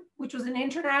Convention, which was an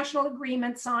international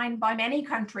agreement signed by many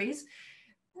countries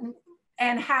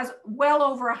and has well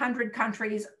over 100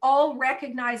 countries, all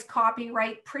recognize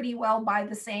copyright pretty well by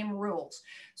the same rules.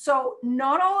 So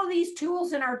not all of these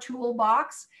tools in our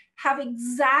toolbox have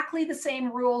exactly the same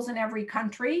rules in every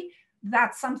country.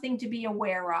 That's something to be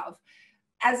aware of.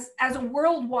 As a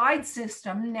worldwide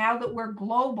system, now that we're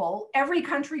global, every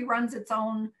country runs its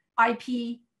own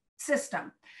IP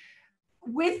system.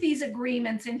 With these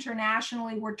agreements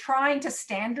internationally, we're trying to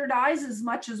standardize as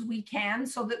much as we can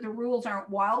so that the rules aren't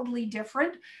wildly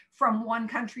different from one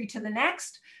country to the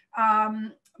next.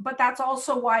 But that's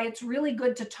also why it's really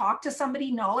good to talk to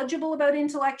somebody knowledgeable about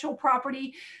intellectual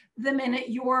property the minute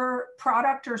your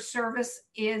product or service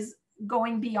is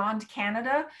going beyond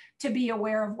Canada, to be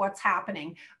aware of what's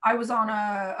happening. I was on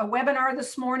a webinar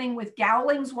this morning with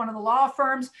Gowlings, one of the law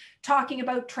firms, talking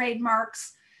about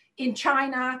trademarks in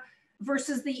China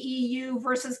versus the EU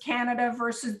versus Canada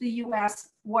versus the US.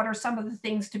 What are some of the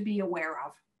things to be aware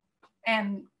of?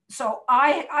 And so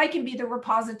I can be the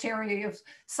repository of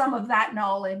some of that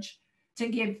knowledge to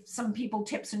give some people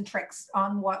tips and tricks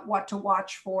on what to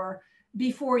watch for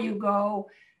before you go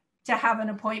to have an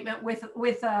appointment with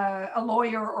a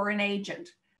lawyer or an agent.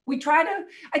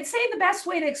 I'd say the best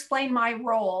way to explain my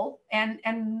role and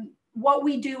what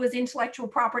we do as intellectual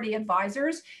property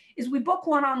advisors is we book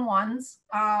one-on-ones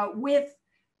with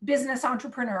business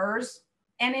entrepreneurs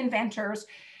and inventors,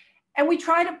 and we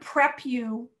try to prep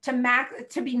you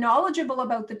to be knowledgeable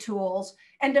about the tools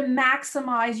and to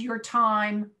maximize your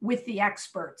time with the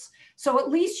experts. So at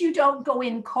least you don't go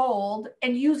in cold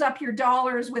and use up your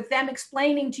dollars with them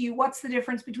explaining to you what's the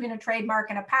difference between a trademark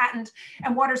and a patent,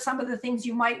 and what are some of the things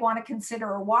you might want to consider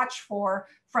or watch for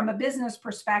from a business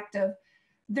perspective.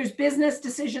 There's business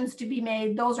decisions to be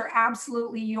made. Those are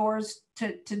absolutely yours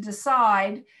to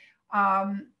decide.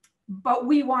 But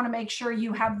we want to make sure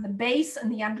you have the base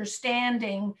and the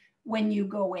understanding when you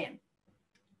go in.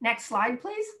 Next slide,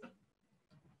 please.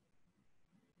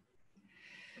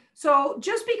 So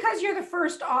just because you're the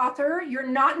first author, you're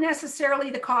not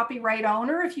necessarily the copyright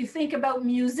owner. If you think about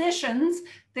musicians,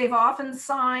 they've often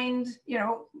signed,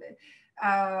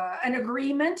 an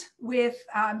agreement with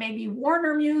maybe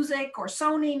Warner Music or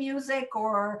Sony Music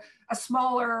or a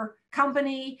smaller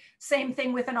company. Same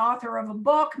thing with an author of a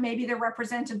book. Maybe they're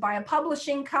represented by a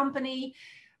publishing company.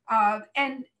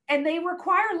 And they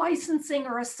require licensing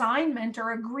or assignment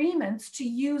or agreements to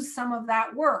use some of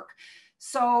that work.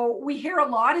 So we hear a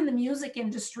lot in the music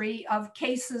industry of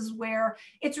cases where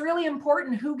it's really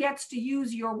important who gets to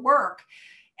use your work.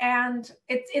 And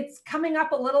it's coming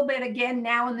up a little bit again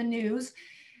now in the news.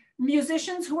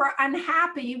 Musicians who are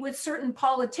unhappy with certain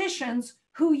politicians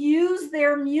who use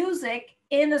their music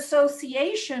in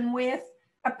association with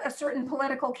a certain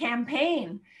political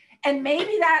campaign. And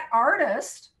maybe that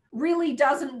artist really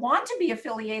doesn't want to be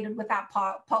affiliated with that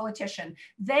politician.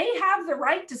 They have the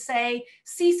right to say,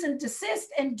 cease and desist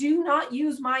and do not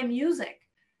use my music.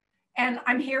 And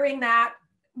I'm hearing that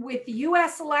with the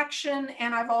US election,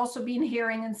 and I've also been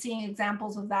hearing and seeing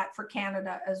examples of that for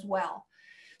Canada as well.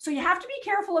 So you have to be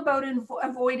careful about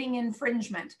avoiding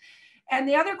infringement. And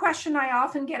the other question I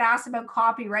often get asked about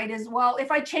copyright is, well,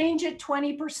 if I change it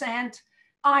 20%,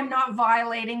 I'm not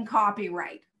violating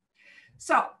copyright.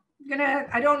 So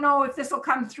I don't know if this will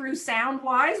come through sound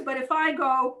wise, but if I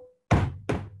go,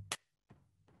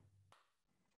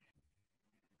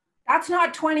 that's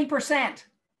not 20%.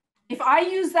 If I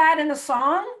use that in a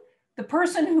song, the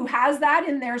person who has that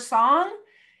in their song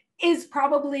is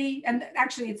probably, and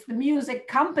actually it's the music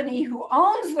company who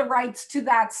owns the rights to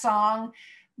that song,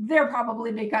 they're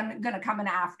probably going to come in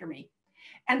after me.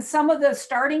 And some of the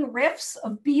starting riffs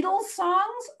of Beatles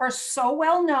songs are so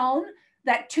well known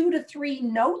that 2 to 3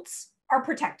 notes are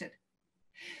protected.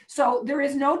 So there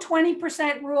is no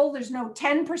 20% rule, there's no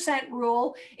 10%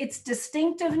 rule, it's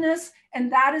distinctiveness, and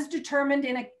that is determined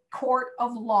in a court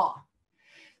of law.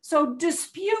 So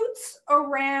disputes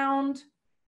around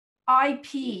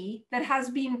IP that has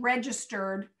been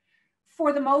registered,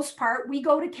 for the most part, we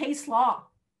go to case law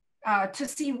to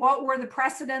see what were the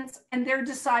precedents, and they're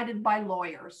decided by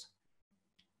lawyers.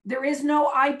 There is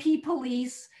no IP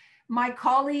police. My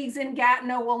colleagues in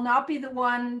Gatineau will not be the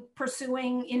one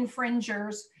pursuing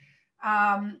infringers.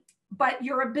 But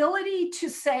your ability to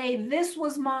say, this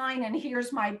was mine and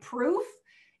here's my proof,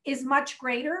 is much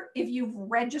greater if you've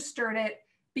registered it,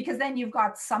 because then you've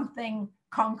got something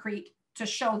concrete to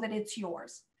show that it's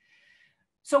yours.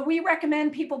 So we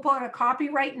recommend people put a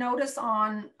copyright notice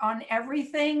on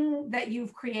everything that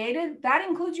you've created. That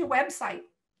includes your website.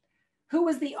 Who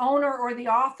was the owner or the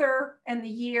author, and the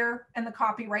year, and the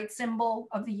copyright symbol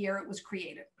of the year it was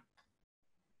created.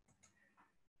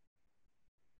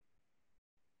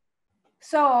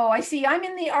 So I see I'm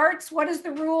in the arts. What is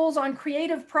the rules on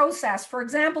creative process? For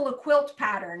example, a quilt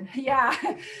pattern. Yeah.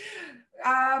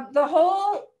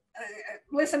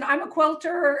 Listen, I'm a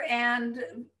quilter and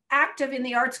active in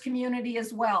the arts community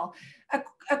as well.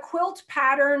 A quilt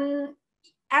pattern,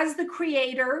 as the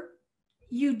creator,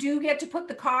 you do get to put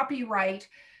the copyright,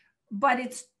 but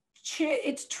it's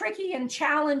tricky and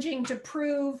challenging to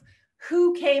prove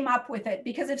who came up with it,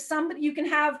 because if somebody, you can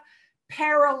have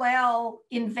parallel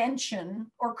invention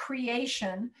or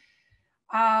creation.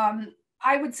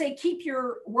 I would say keep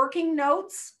your working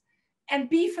notes and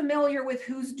be familiar with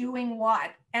who's doing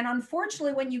what. And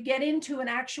unfortunately, when you get into an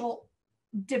actual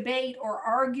debate or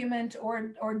argument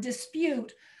or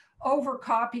dispute over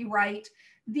copyright,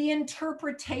 the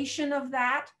interpretation of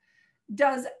that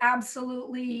does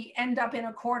absolutely end up in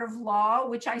a court of law,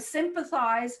 which I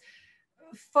sympathize.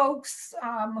 Folks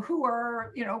who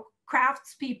are,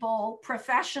 craftspeople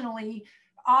professionally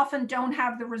often don't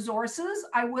have the resources.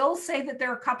 I will say that there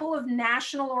are a couple of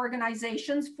national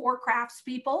organizations for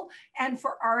craftspeople and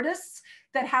for artists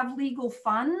that have legal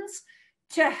funds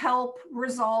to help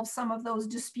resolve some of those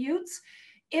disputes.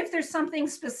 If there's something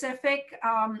specific,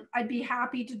 I'd be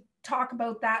happy to talk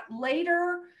about that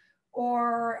later,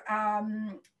 or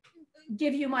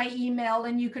give you my email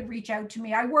and you could reach out to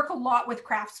me. I work a lot with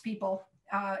craftspeople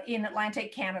in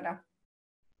Atlantic Canada.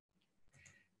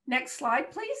 Next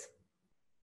slide, please.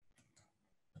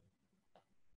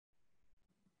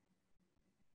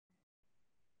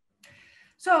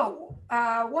 So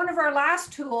one of our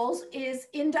last tools is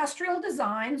industrial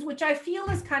designs, which I feel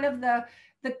is kind of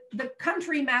the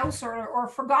country mouse or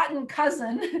forgotten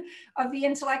cousin of the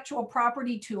intellectual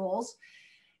property tools.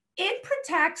 It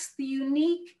protects the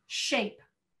unique shape,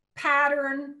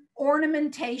 pattern,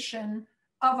 ornamentation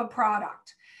of a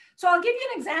product. So I'll give you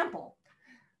an example.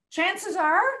 Chances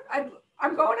are,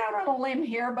 I'm going out on a limb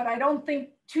here, but I don't think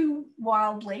too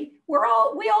wildly. We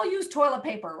all use toilet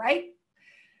paper, right?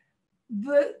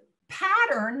 The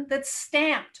pattern that's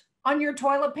stamped on your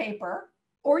toilet paper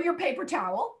or your paper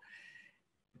towel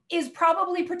is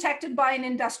probably protected by an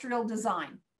industrial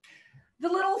design. The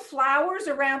little flowers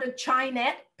around a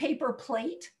Chinette paper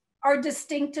plate are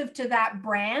distinctive to that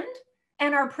brand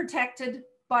and are protected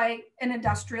by an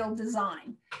industrial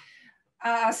design.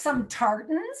 Some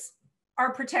tartans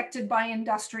are protected by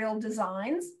industrial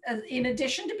designs, in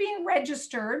addition to being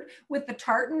registered with the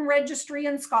Tartan Registry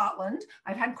in Scotland.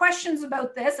 I've had questions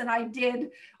about this, and I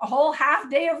did a whole half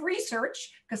day of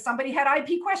research because somebody had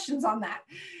IP questions on that.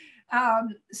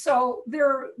 So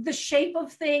the shape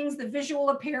of things, the visual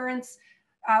appearance,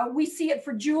 we see it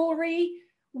for jewelry,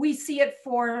 we see it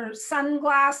for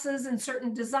sunglasses and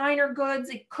certain designer goods.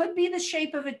 It could be the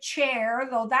shape of a chair,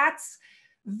 though that's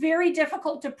very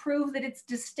difficult to prove that it's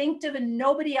distinctive, and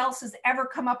nobody else has ever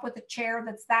come up with a chair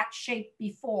that's that shape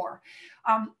before.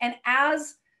 And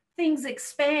as things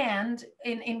expand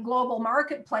in global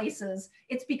marketplaces,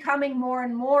 it's becoming more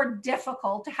and more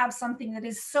difficult to have something that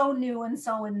is so new and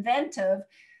so inventive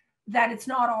that it's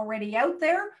not already out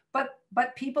there,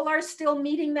 but people are still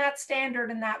meeting that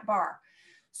standard and that bar.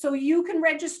 So you can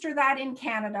register that in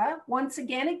Canada. Once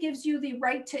again, it gives you the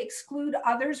right to exclude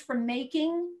others from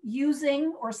making,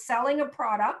 using, or selling a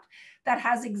product that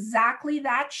has exactly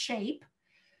that shape.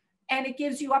 And it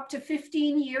gives you up to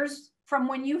 15 years from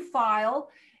when you file.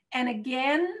 And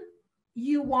again,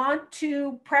 you want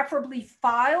to preferably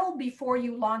file before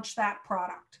you launch that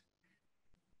product.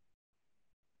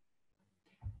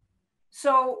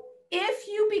 So if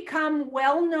you become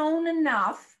well known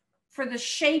enough for the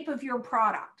shape of your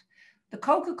product, the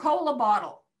Coca-Cola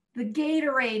bottle, the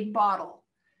Gatorade bottle,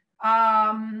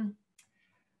 the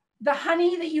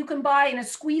honey that you can buy in a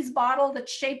squeeze bottle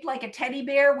that's shaped like a teddy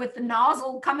bear with the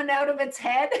nozzle coming out of its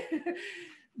head.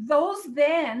 Those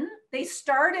they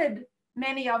started,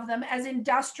 many of them, as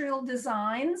industrial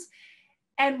designs.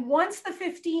 And once the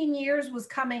 15 years was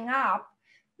coming up,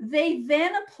 They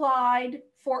then applied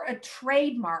for a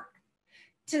trademark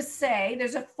to say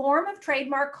there's a form of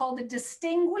trademark called a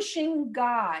distinguishing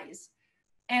guise.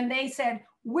 And they said,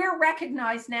 we're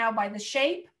recognized now by the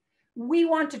shape. We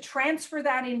want to transfer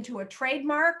that into a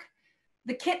trademark.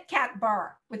 The Kit Kat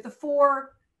bar with the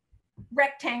 4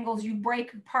 rectangles you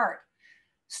break apart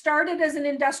started as an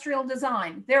industrial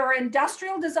design. There are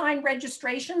industrial design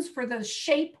registrations for the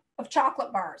shape of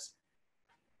chocolate bars.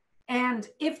 And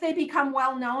if they become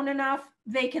well known enough,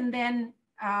 they can then,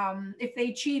 if they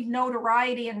achieve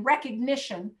notoriety and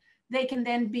recognition, they can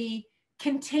then be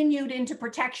continued into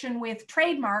protection with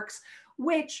trademarks,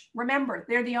 which, remember,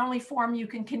 they're the only form you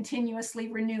can continuously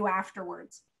renew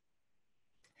afterwards.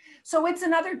 So it's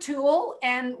another tool.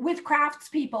 And with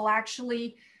craftspeople,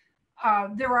 actually,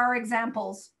 there are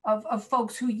examples of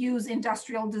folks who use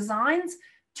industrial designs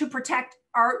to protect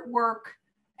artwork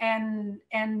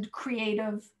and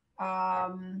creative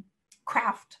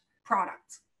craft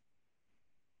products.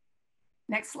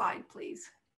 Next slide, please.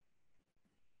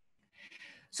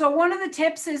 So one of the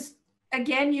tips is,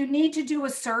 again, you need to do a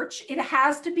search. It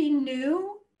has to be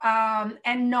new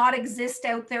and not exist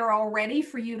out there already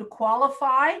for you to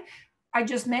qualify. I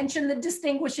just mentioned the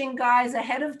distinguishing guise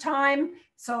ahead of time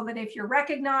so that if you're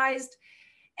recognized,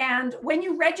 and when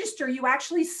you register, you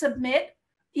actually submit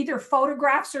either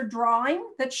photographs or drawing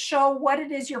that show what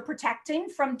it is you're protecting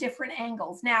from different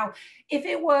angles. Now, if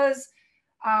it was,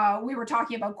 we were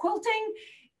talking about quilting,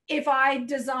 if I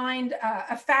designed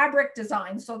a fabric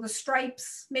design, so the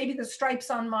stripes, maybe the stripes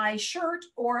on my shirt,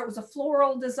 or it was a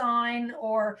floral design,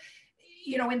 or,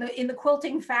 you know, in the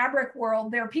quilting fabric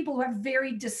world, there are people who have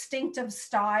very distinctive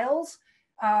styles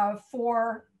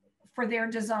for their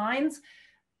designs.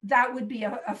 That would be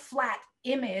a flat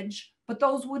image, but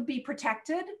those would be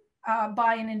protected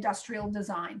by an industrial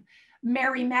design.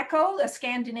 Mary Mecco, a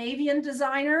Scandinavian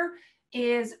designer,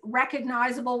 is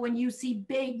recognizable when you see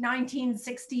big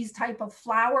 1960s type of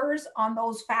flowers on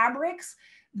those fabrics.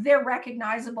 They're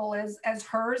recognizable as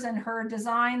hers and her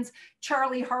designs.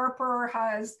 Charlie Harper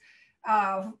has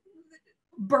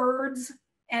birds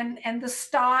and the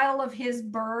style of his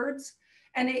birds.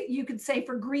 And you could say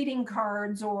for greeting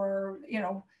cards or, you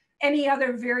know, any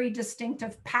other very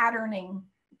distinctive patterning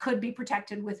could be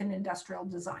protected with an industrial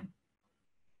design.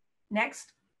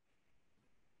 Next.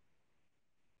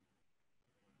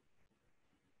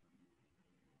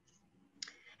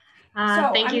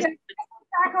 Thank you.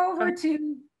 Back over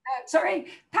to,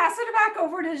 pass it back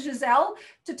over to Giselle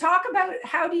to talk about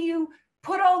how do you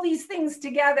put all these things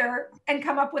together and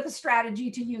come up with a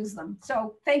strategy to use them.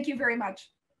 So thank you very much.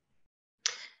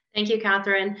 Thank you,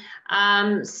 Catherine.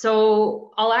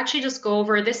 So I'll actually just go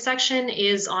over, this section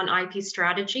is on IP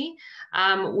strategy.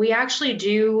 We actually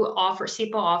do offer,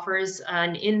 SIPO offers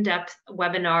an in-depth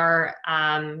webinar.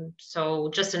 So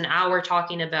just an hour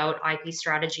talking about IP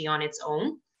strategy on its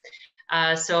own.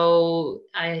 So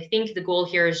I think the goal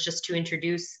here is just to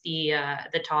introduce the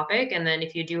topic. And then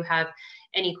if you do have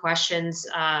any questions,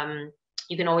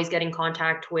 you can always get in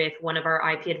contact with one of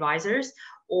our IP advisors,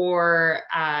 or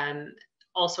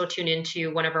also tune into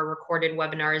one of our recorded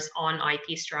webinars on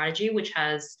IP strategy, which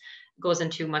goes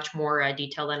into much more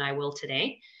detail than I will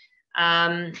today.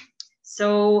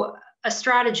 So a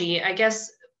strategy, I guess,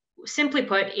 simply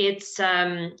put, it's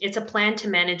a plan to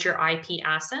manage your IP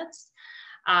assets.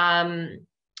 And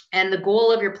the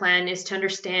goal of your plan is to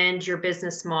understand your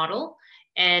business model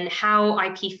and how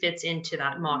IP fits into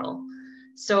that model.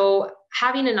 So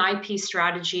having an IP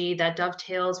strategy that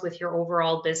dovetails with your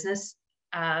overall business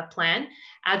plan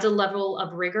adds a level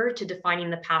of rigor to defining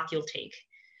the path you'll take,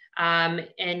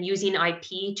 and using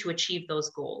IP to achieve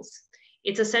those goals.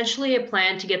 It's essentially a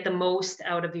plan to get the most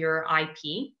out of your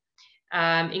IP,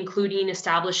 including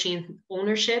establishing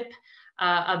ownership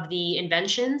of the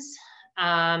inventions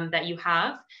that you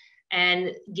have,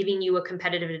 and giving you a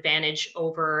competitive advantage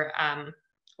over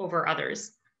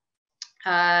others.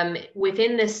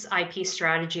 Within this IP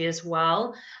strategy as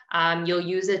well, you'll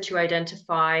use it to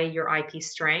identify your IP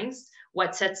strengths,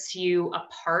 what sets you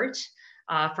apart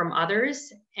from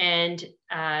others, and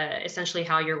essentially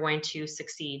how you're going to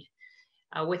succeed.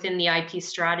 Within the IP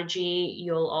strategy,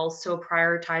 you'll also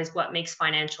prioritize what makes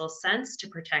financial sense to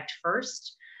protect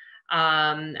first.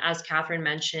 As Catherine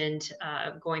mentioned,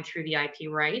 going through the IP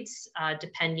rights,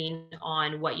 depending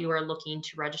on what you are looking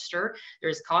to register,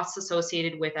 there's costs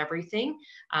associated with everything,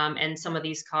 and some of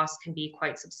these costs can be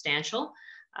quite substantial.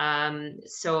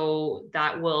 So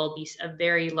that will be a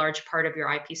very large part of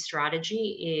your IP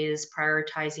strategy, is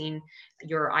prioritizing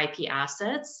your IP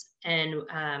assets and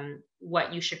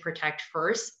what you should protect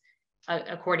first,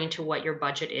 according to what your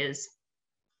budget is.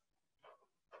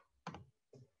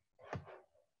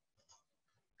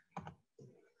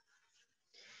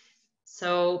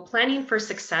 So planning for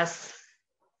success.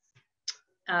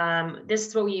 This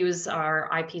is what we use our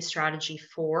IP strategy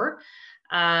for.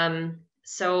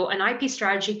 So an IP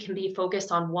strategy can be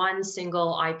focused on one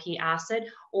single IP asset,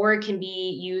 or it can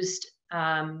be used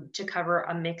to cover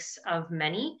a mix of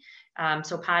many.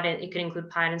 So patent, it could include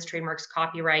patents, trademarks,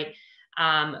 copyright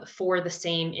for the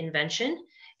same invention.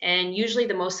 And usually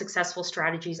the most successful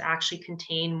strategies actually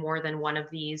contain more than one of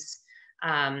these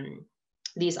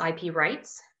IP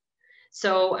rights.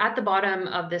 So at the bottom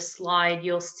of this slide,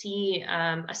 you'll see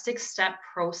a 6-step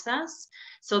process.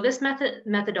 So this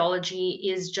methodology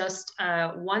is just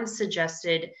one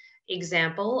suggested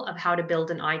example of how to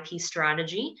build an IP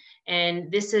strategy.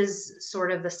 And this is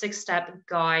sort of the 6-step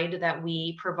guide that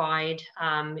we provide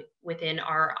within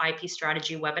our IP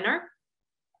strategy webinar.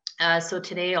 So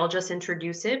today I'll just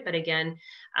introduce it, but again,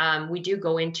 we do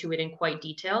go into it in quite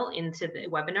detail into the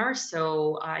webinar.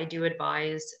 So I do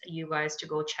advise you guys to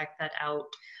go check that out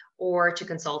or to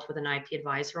consult with an IP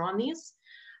advisor on these.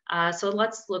 So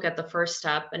let's look at the first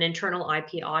step, an internal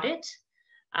IP audit.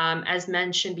 As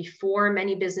mentioned before,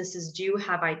 many businesses do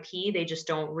have IP, they just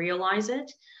don't realize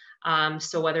it.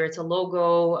 So whether it's a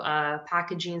logo,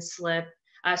 packaging slogan,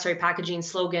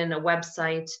 a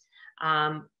website,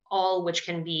 all which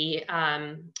can be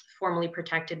formally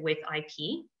protected with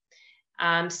IP.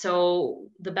 So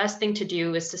the best thing to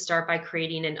do is to start by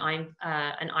creating an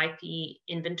IP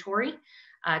inventory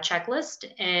checklist.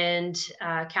 And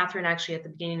Catherine actually at the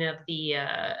beginning of the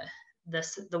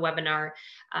webinar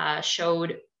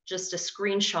showed just a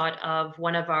screenshot of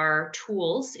one of our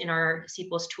tools in our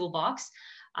CPOS toolbox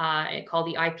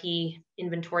called the IP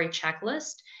inventory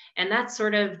checklist. And that's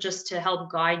sort of just to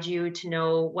help guide you to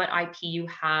know what IP you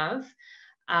have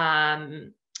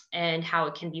and how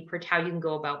it can be, how you can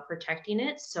go about protecting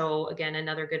it. So again,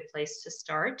 another good place to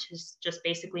start is just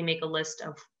basically make a list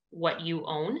of what you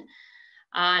own.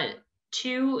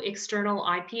 2, external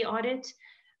IP audit.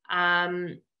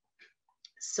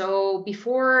 So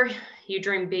before you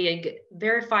dream big,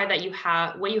 verify that you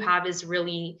have, what you have is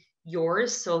really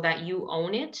yours so that you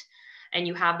own it and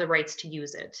you have the rights to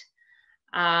use it.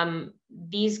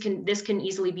 This can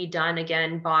easily be done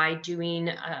again by doing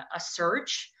a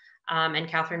search. And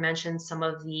Catherine mentioned some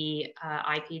of the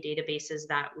IP databases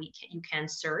that you can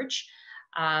search.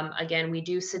 Again, we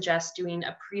do suggest doing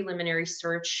a preliminary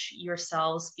search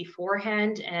yourselves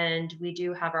beforehand, and we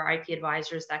do have our IP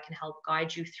advisors that can help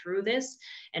guide you through this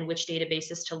and which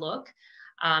databases to look.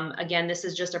 Again, this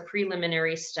is just a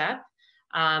preliminary step.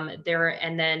 And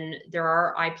then there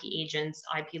are IP agents,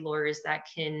 IP lawyers that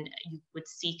you would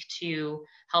seek to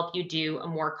help you do a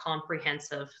more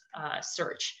comprehensive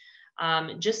search,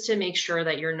 just to make sure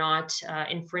that you're not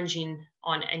infringing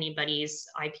on anybody's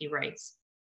IP rights.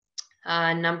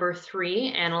 Number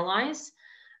 3, analyze.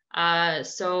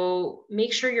 So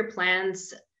make sure your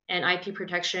plans and IP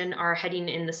protection are heading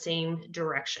in the same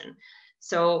direction.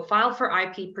 So file for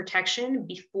IP protection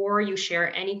before you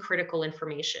share any critical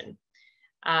information.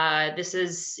 This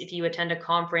is if you attend a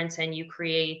conference and you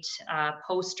create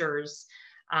posters,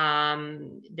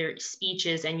 their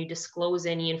speeches, and you disclose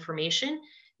any information,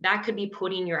 that could be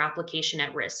putting your application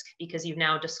at risk because you've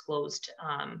now disclosed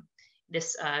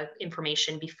this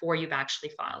information before you've actually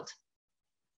filed.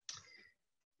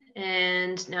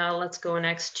 And now let's go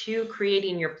next to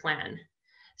creating your plan.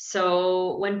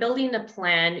 So when building a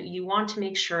plan, you want to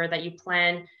make sure that you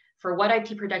plan for what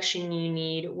IP protection you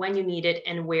need, when you need it,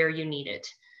 and where you need it.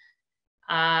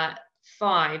 5,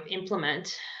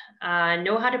 implement.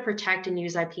 Know how to protect and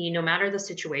use IP no matter the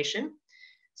situation.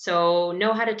 So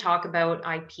know how to talk about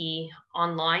IP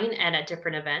online and at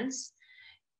different events.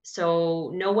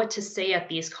 So know what to say at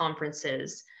these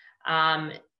conferences.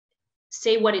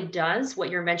 Say what it does, what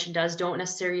your invention does. Don't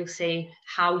necessarily say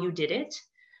how you did it.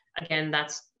 Again,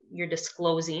 you're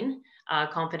disclosing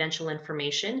confidential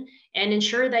information, and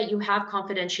ensure that you have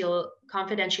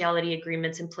confidentiality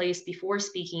agreements in place before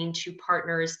speaking to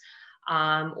partners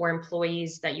or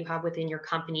employees that you have within your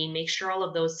company. Make sure all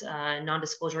of those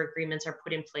non-disclosure agreements are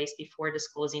put in place before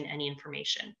disclosing any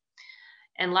information.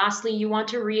 And lastly, you want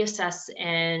to reassess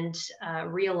and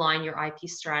realign your IP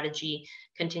strategy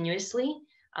continuously.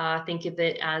 Think of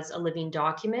it as a living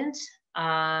document.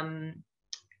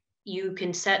 You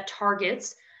can set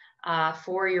targets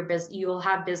for your business. You will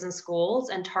have business goals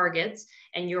and targets,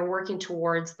 and you're working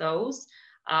towards those.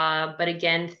 But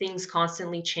again, things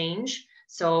constantly change.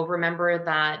 So remember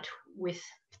that with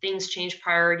things change,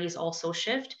 priorities also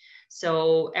shift.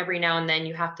 So every now and then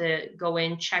you have to go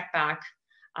in, check back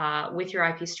with your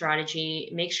IP strategy,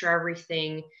 make sure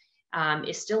everything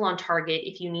is still on target.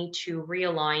 If you need to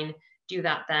realign, do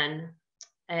that then.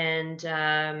 And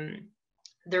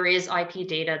There is IP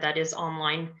data that is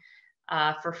online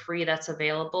for free that's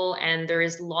available, and there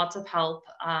is lots of help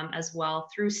as well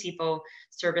through CIPO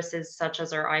services such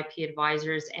as our IP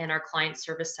advisors and our client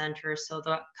service center. So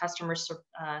the customer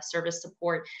service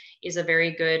support is a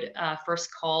very good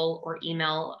first call or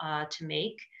email to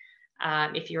make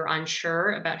if you're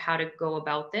unsure about how to go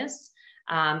about this.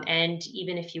 And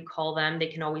even if you call them, they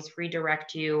can always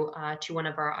redirect you to one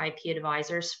of our IP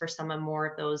advisors for some more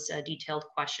of those detailed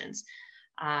questions.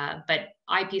 But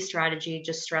IP strategy,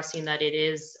 just stressing that it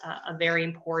is a very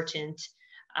important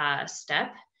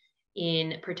step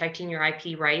in protecting your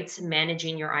IP rights,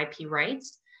 managing your IP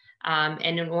rights.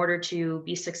 And in order to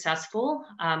be successful,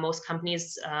 most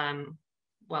companies,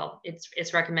 well,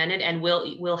 it's recommended and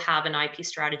will have an IP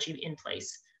strategy in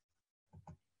place.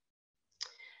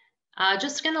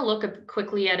 Just going to look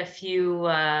quickly at a few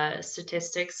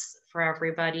statistics for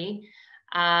everybody.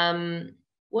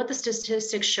 What the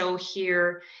statistics show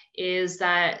here is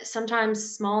that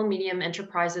sometimes small and medium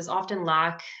enterprises often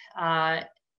lack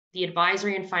the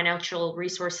advisory and financial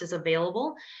resources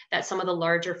available that some of the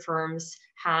larger firms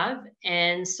have,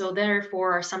 and so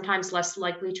therefore are sometimes less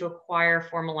likely to acquire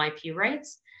formal IP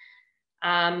rights.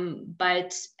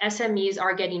 But SMEs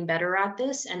are getting better at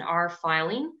this and are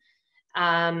filing.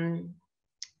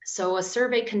 So a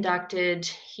survey conducted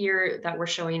here that we're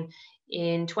showing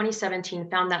in 2017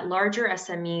 found that larger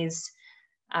SMEs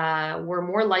were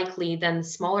more likely than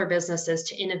smaller businesses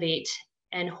to innovate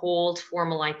and hold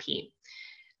formal IP.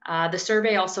 The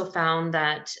survey also found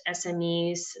that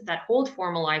SMEs that hold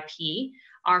formal IP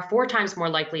are 4 times more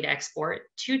likely to export,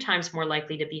 2 times more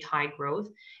likely to be high growth,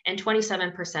 and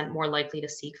 27% more likely to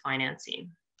seek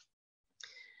financing.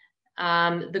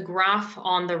 The graph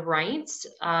on the right,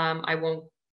 I won't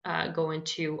go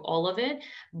into all of it,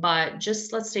 but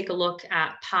just let's take a look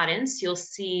at patents. You'll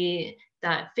see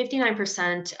that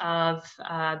 59%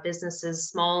 of businesses,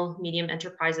 small, medium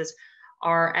enterprises,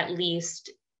 are at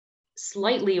least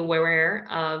slightly aware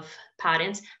of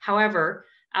patents. However,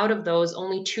 out of those,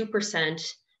 only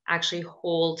 2% actually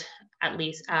hold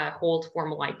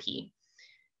formal IP.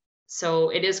 So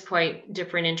it is quite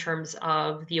different in terms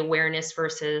of the awareness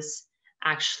versus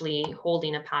actually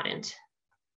holding a patent.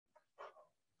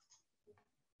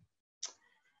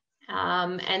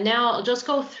 And now I'll just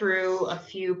go through a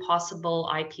few possible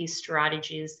IP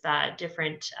strategies that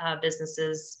different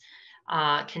businesses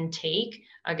can take.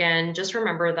 Again, just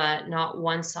remember that not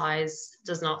one size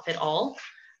does not fit all.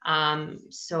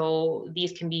 So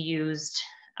these can be used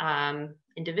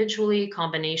individually,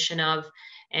 combination of,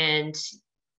 and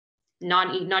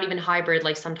not even hybrid,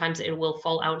 like sometimes it will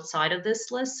fall outside of this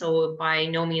list. So by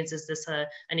no means is this an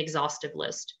exhaustive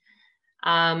list.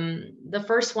 The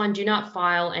first one, do not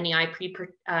file any IP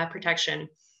protection.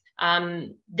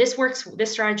 This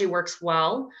strategy works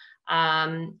well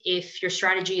if your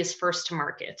strategy is first to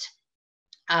market.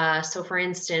 So for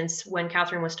instance, when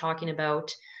Catherine was talking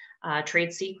about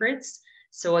trade secrets,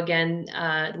 so again,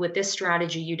 with this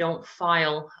strategy, you don't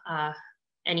file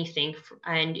anything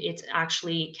and it's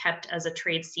actually kept as a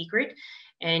trade secret.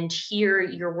 And here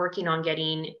you're working on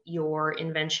getting your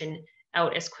invention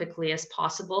out as quickly as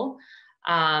possible.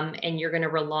 And you're going to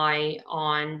rely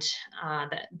on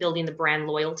building the brand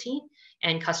loyalty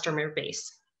and customer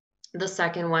base. The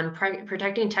second one,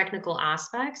 protecting technical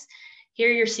aspects.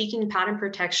 Here you're seeking patent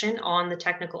protection on the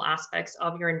technical aspects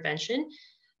of your invention,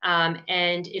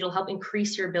 and it'll help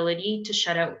increase your ability to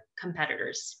shut out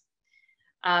competitors.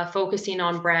 Focusing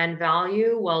on brand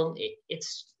value, well,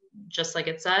 it's just like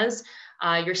it says.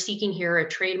 You're seeking here a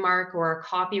trademark or a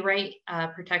copyright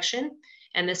protection,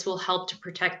 and this will help to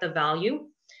protect the value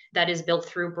that is built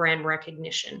through brand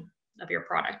recognition of your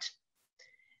product.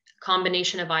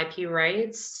 Combination of IP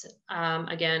rights,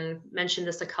 again, mentioned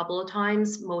this a couple of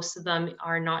times. Most of them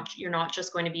are not, you're not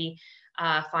just going to be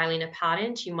filing a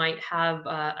patent. You might have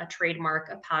a trademark,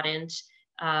 a patent,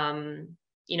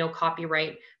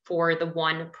 copyright for the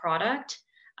one product.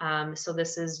 So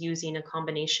this is using a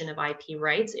combination of IP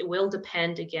rights. It will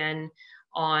depend again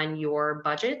on your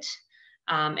budget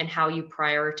and how you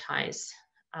prioritize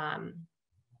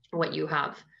what you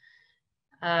have.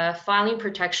 Filing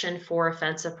protection for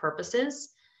offensive purposes.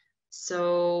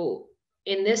 So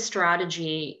in this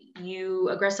strategy, you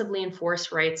aggressively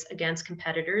enforce rights against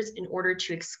competitors in order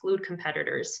to exclude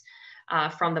competitors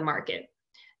from the market.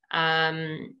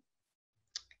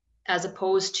 As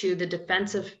opposed to the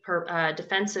defensive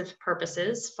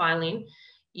purposes filing,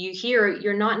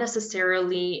 you're not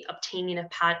necessarily obtaining a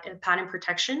patent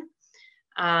protection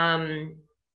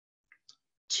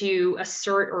to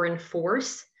assert or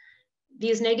enforce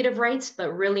these negative rights,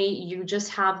 but really you just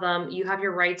have them, you have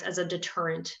your rights as a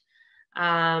deterrent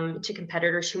to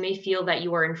competitors who may feel that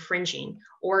you are infringing,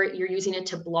 or you're using it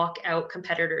to block out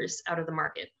competitors out of the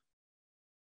market.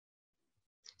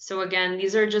 So again,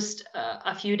 these are just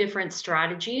a few different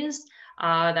strategies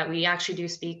that we actually do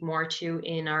speak more to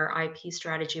in our IP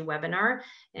strategy webinar,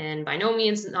 and by no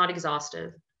means not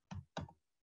exhaustive.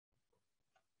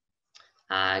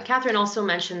 Catherine also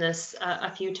mentioned this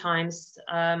a few times.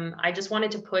 I just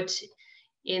wanted to put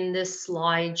in this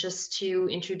slide just to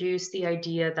introduce the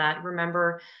idea that,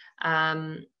 remember,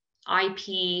 IP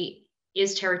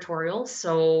is territorial.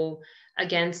 So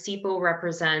again, CIPO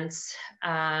represents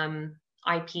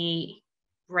IP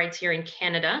rights here in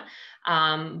Canada,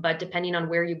 but depending on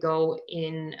where you go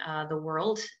in the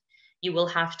world, you will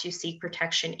have to seek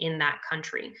protection in that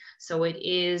country. So it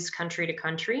is country to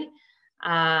country.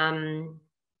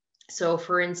 So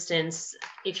for instance,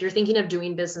 if you're thinking of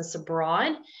doing business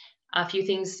abroad, a few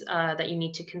things that you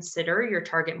need to consider: your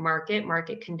target market,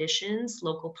 market conditions,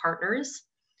 local partners.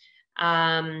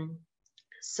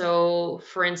 So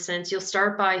for instance, you'll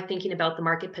start by thinking about the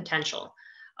market potential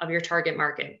of your target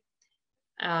market.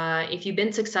 If you've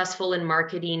been successful in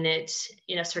marketing it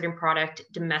in a certain product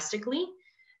domestically,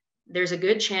 there's a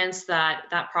good chance that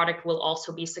that product will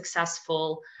also be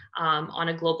successful on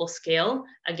a global scale.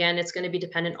 Again, it's going to be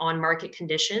dependent on market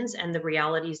conditions and the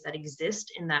realities that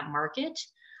exist in that market,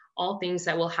 all things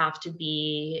that will have to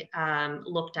be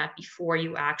looked at before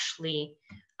you actually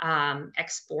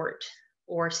export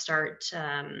or start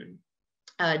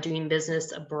doing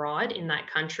business abroad in that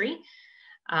country.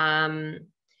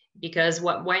 Because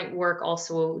what might work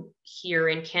also here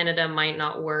in Canada might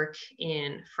not work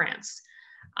in France.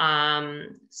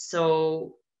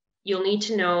 So you'll need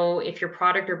to know if your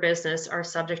product or business are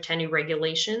subject to any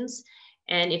regulations,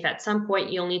 and if at some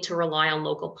point you'll need to rely on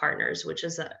local partners, which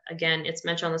is, again, it's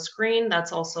mentioned on the screen.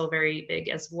 That's also very big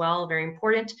as well, very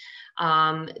important,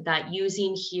 that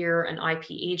using here an IP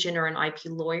agent or an IP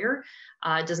lawyer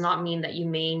does not mean that you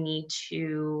may need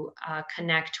to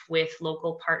connect with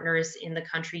local partners in the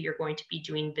country you're going to be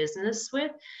doing business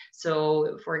with.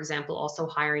 So for example, also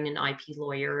hiring an IP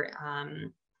lawyer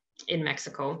in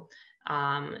Mexico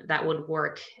that would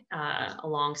work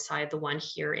alongside the one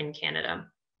here in Canada.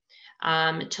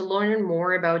 To learn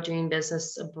more about doing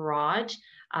business abroad,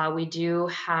 we do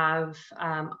have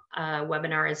a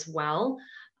webinar as well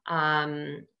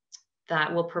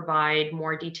that will provide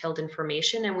more detailed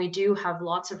information. And we do have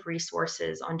lots of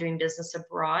resources on doing business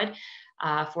abroad.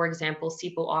 For example,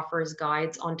 CIPO offers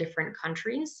guides on different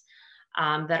countries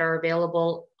that are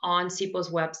available on CIPO's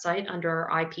website under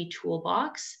our IP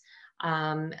toolbox,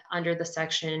 under the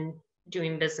section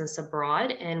doing business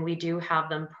abroad. And we do have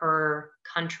them per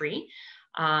country.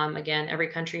 Again, every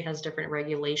country has different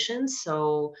regulations.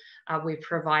 So we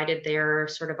provided there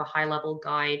sort of a high level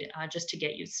guide just to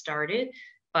get you started.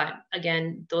 But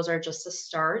again, those are just a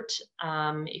start.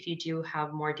 If you do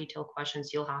have more detailed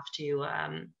questions, you'll have to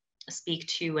speak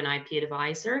to an IP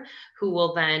advisor who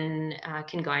will then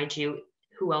can guide you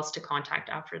who else to contact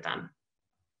after them.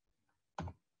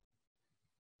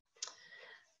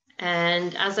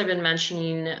 And as I've been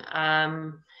mentioning,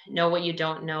 know what you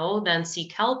don't know, then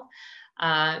seek help,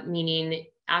 meaning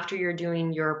after you're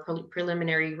doing your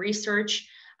preliminary research,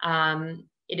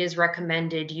 it is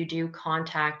recommended you do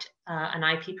contact an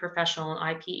IP professional,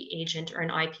 an IP agent, or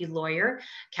an IP lawyer.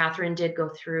 Catherine did go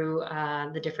through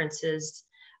the differences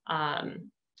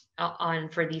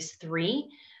for these three.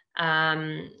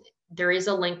 There is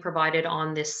a link provided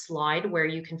on this slide where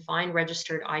you can find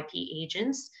registered IP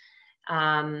agents.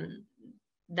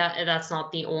 That's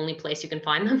not the only place you can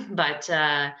find them, but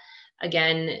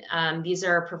again, these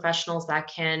are professionals that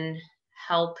can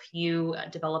help you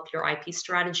develop your IP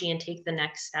strategy and take the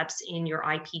next steps in your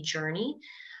IP journey.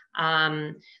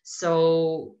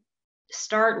 So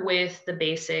start with the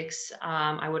basics.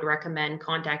 I would recommend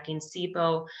contacting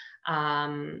CIPO,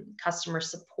 customer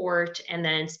support, and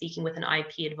then speaking with an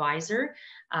IP advisor.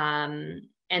 And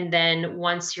then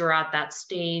once you're at that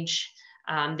stage,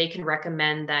 they can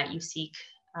recommend that you seek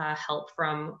help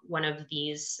from one of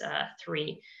these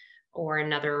three or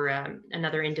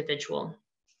another individual.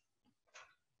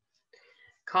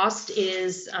 Cost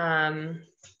is,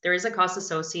 there is a cost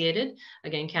associated.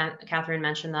 Again, Catherine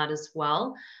mentioned that as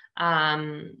well.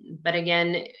 But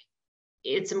again,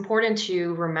 it's important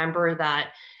to remember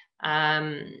that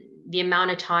the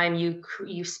amount of time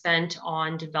you spent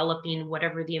on developing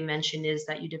whatever the invention is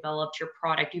that you developed your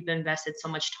product, you've invested so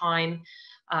much time,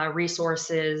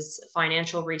 resources,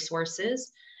 financial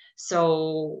resources.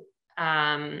 So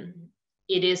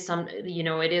it is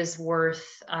it is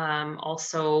worth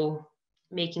also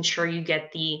making sure you get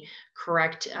the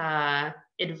correct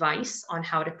advice on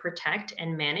how to protect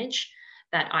and manage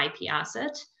that IP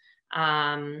asset,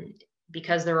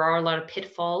 because there are a lot of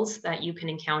pitfalls that you can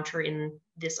encounter in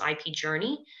this IP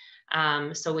journey.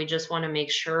 So we just want to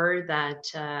make sure that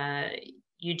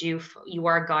you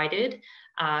are guided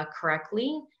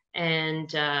correctly,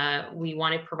 and we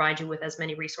want to provide you with as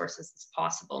many resources as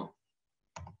possible.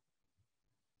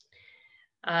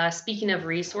 Speaking of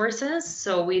resources,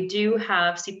 so we do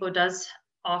have, CIPO does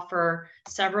offer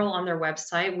several on their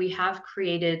website. We have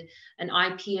created an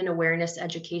IP and awareness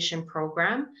education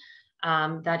program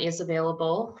that is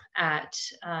available at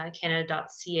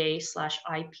canada.ca/IP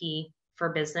for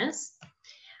business.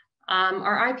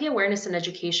 Our IP awareness and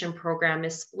education program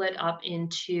is split up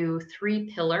into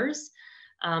 3 pillars.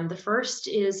 The first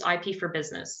is IP for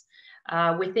business.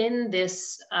 Within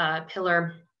this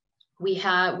pillar,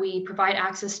 we provide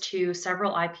access to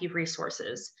several IP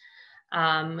resources.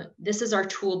 This is our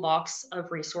toolbox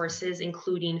of resources,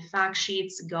 including fact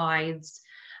sheets, guides.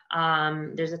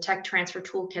 There's a tech transfer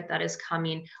toolkit that is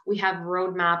coming. We have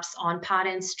roadmaps on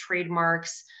patents,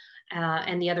 trademarks,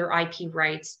 and the other IP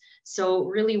rights. So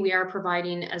really, we are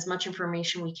providing as much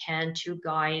information we can to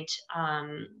guide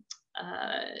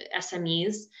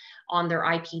SMEs on their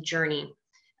IP journey.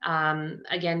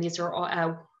 Again, these are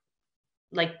all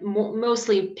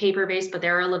mostly paper-based, but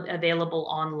they're available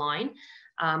online.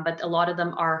 But a lot of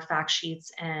them are fact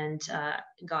sheets and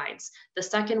guides. The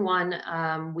second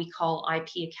one we call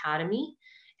IP Academy.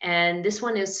 And this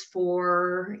one is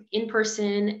for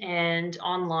in-person and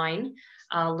online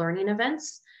learning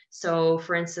events. So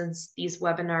for instance, these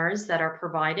webinars that are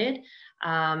provided,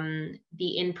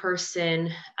 the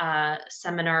in-person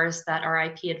seminars that our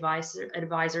IP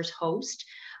advisors host,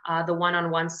 the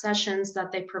one-on-one sessions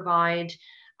that they provide.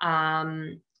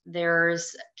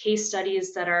 There's case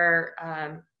studies that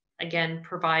are, again,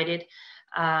 provided.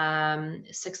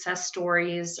 Success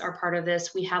stories are part of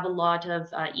this. We have a lot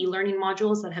of e-learning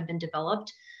modules that have been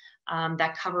developed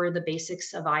that cover the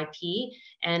basics of IP.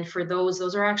 And for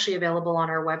those are actually available on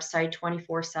our website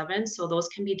 24/7. So those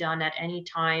can be done at any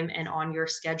time and on your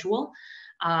schedule.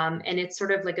 And it's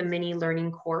sort of like a mini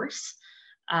learning course.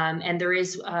 And there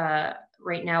is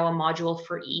right now a module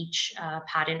for each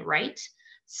patent right.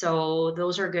 So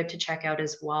those are good to check out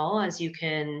as well, as you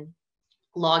can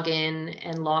log in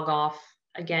and log off,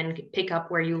 again, pick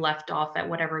up where you left off at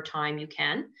whatever time you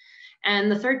can. And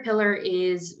the third pillar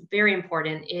is very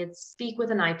important. It's speak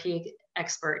with an IP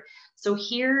expert. So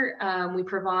here we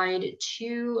provide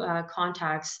 2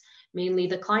 contacts, mainly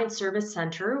the Client Service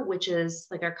Center, which is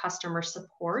like our customer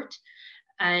support,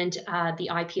 and the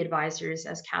IP advisors,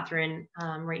 as Catherine,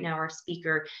 right now our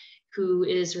speaker, who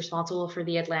is responsible for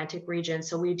the Atlantic region.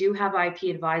 So we do have IP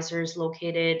advisors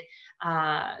located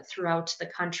throughout the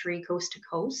country, coast to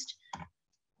coast.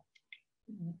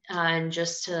 And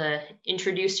just to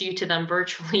introduce you to them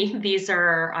virtually, these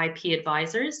are our IP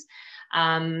advisors.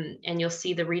 And you'll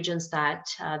see the regions that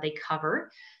they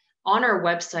cover. On our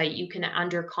website, you can,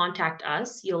 under Contact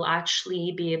Us, you'll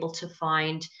actually be able to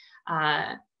find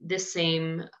this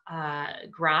same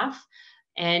graph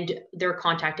and their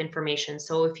contact information.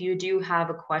 So if you do have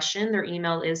a question, their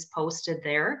email is posted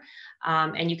there,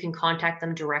 and you can contact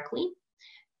them directly.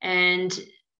 And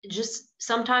just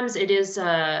sometimes it is,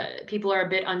 people are a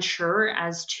bit unsure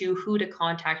as to who to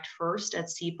contact first at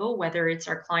CIPO, whether it's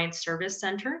our Client Service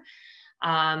Center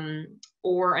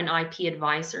or an IP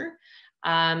advisor.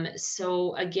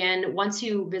 So again, once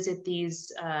you visit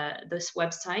this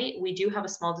website, we do have a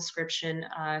small description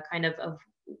kind of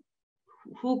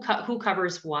who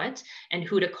covers what and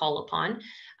who to call upon.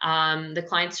 The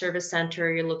Client Service Center,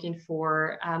 you're looking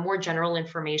for more general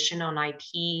information on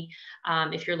IP.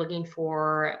 If you're looking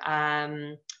for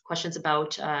questions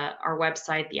about our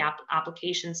website, the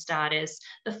application status,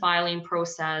 the filing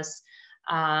process,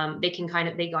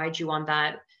 they guide you on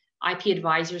that. IP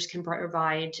advisors can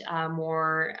provide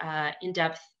more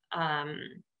in-depth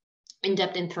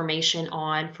information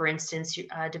on, for instance,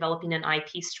 developing an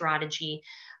IP strategy,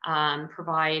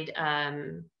 provide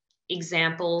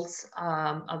examples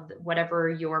of whatever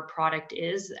your product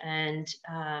is and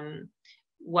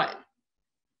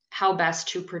how best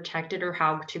to protect it or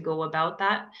how to go about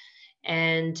that.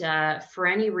 And for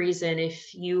any reason,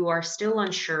 if you are still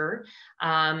unsure,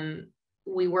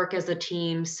 we work as a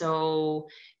team. So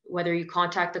whether you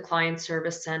contact the Client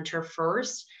Service Center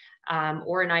first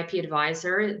or an IP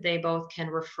advisor, they both can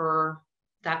refer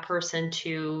that person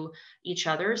to each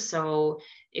other. So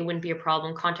it wouldn't be a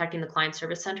problem contacting the Client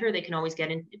Service Center. They can always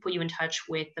put you in touch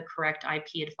with the correct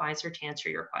IP advisor to answer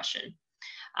your question.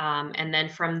 And then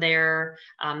from there,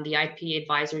 the IP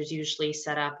advisors usually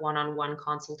set up one-on-one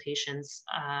consultations.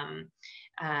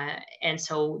 And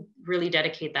so really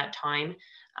dedicate that time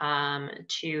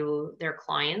to their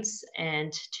clients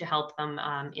and to help them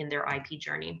in their IP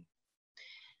journey.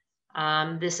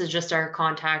 This is just our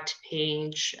contact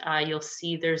page. You'll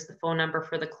see there's the phone number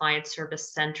for the Client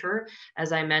Service Center.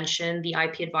 As I mentioned, the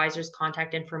IP Advisor's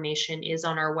contact information is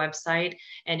on our website,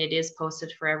 and it is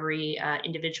posted for every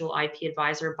individual IP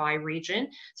advisor by region.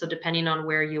 So depending on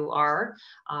where you are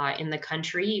in the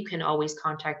country, you can always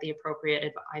contact the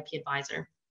appropriate IP advisor.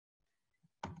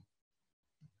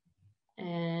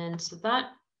 And so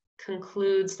that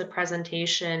concludes the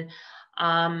presentation.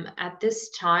 At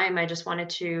this time, I just wanted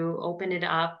to open it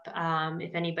up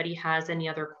if anybody has any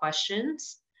other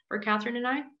questions for Catherine and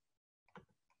I.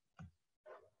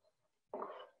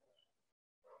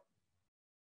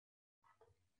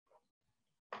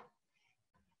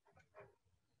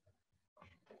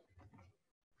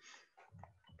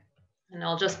 And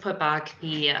I'll just put back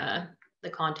the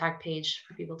contact page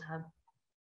for people to have.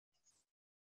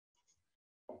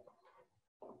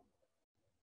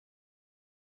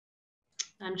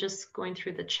 I'm just going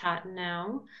through the chat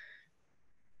now.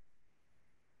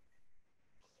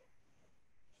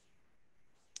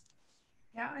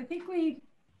 Yeah, I think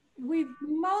we've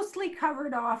mostly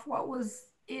covered off what was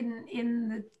in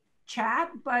the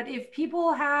chat, but if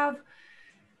people have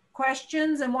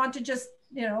questions and want to just,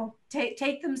 you know,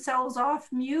 take themselves off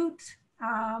mute,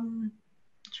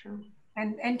 True.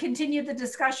 and continue the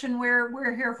discussion,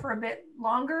 we're here for a bit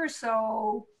longer,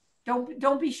 so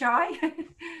don't be shy.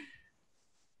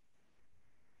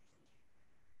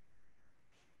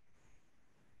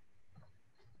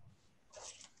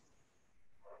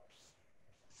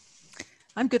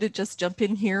 I'm going to just jump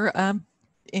in here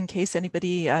in case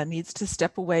anybody needs to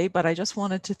step away, but I just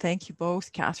wanted to thank you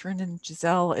both, Catherine and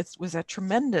Giselle. It was a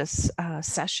tremendous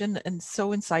session and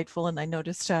so insightful. And I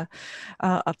noticed a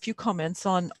few comments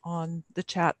on the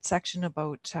chat section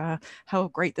about how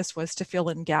great this was to fill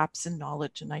in gaps in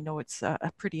knowledge. And I know it's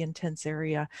a pretty intense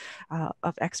area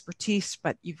of expertise,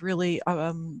 but you've really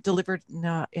delivered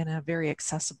in a very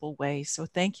accessible way. So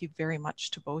thank you very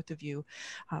much to both of you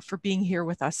for being here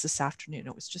with us this afternoon.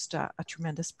 It was just a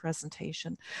tremendous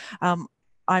presentation.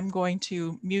 I'm going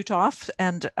to mute off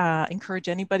and encourage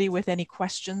anybody with any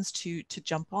questions to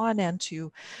jump on and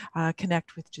to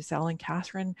connect with Giselle and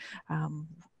Catherine.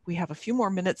 We have a few more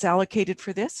minutes allocated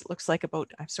for this. It looks like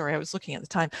about, I'm sorry, I was looking at the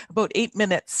time, about 8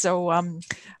 minutes. So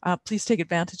please take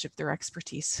advantage of their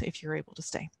expertise if you're able to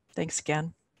stay. Thanks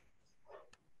again.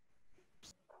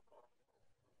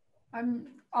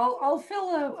 I'll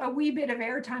fill a wee bit of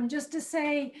airtime just to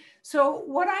say, so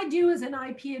what I do as an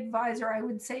IP advisor, I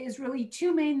would say, is really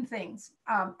two main things.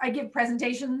 I give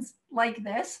presentations like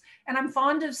this, and I'm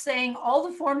fond of saying all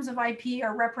the forms of IP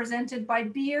are represented by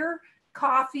beer,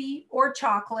 coffee, or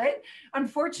chocolate.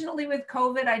 Unfortunately, with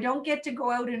COVID, I don't get to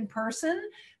go out in person,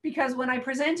 because when I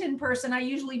present in person, I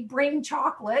usually bring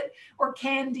chocolate or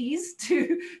candies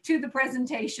to the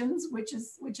presentations, which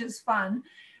is fun.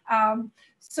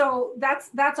 So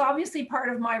that's obviously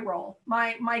part of my role.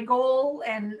 My goal,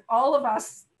 and all of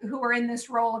us who are in this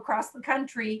role across the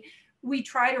country, we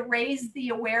try to raise the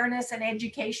awareness and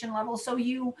education level so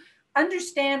you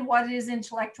understand what is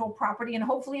intellectual property, and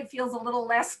hopefully it feels a little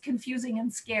less confusing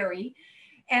and scary.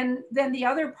 And then the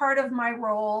other part of my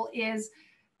role is,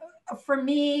 for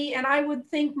me, and I would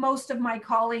think most of my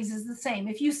colleagues is the same.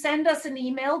 If you send us an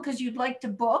email because you'd like to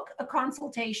book a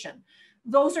consultation,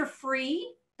 those are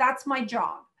free. That's my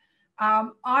job.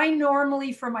 I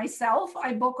normally, for myself,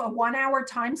 I book a 1-hour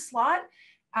time slot,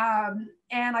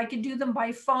 and I can do them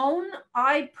by phone.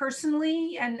 I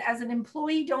personally, and as an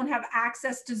employee, don't have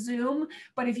access to Zoom,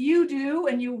 but if you do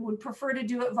and you would prefer to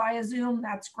do it via Zoom,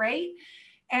 that's great.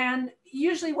 And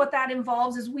usually what that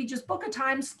involves is we just book a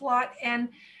time slot and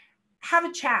have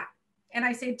a chat. And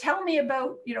I say, tell me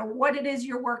about, you know, what it is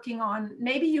you're working on.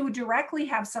 Maybe you directly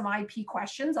have some IP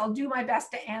questions. I'll do my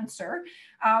best to answer.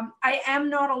 I am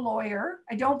not a lawyer.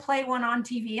 I don't play one on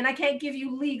TV, and I can't give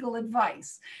you legal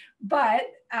advice. But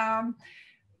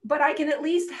I can at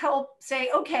least help say,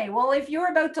 okay, well, if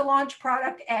you're about to launch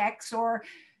product X, or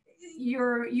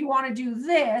you want to do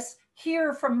this,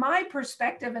 here from my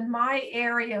perspective and my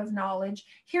area of knowledge,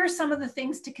 here's some of the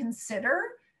things to consider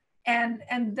and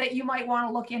that you might want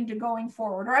to look into going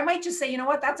forward. Or I might just say, you know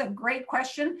what, that's a great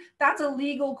question. That's a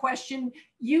legal question.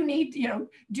 You need, you know,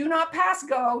 do not pass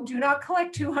go, do not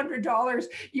collect $200.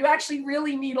 You actually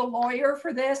really need a lawyer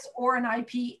for this, or an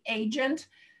IP agent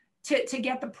to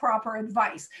get the proper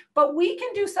advice. But we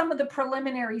can do some of the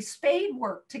preliminary spade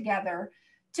work together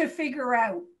to figure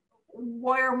out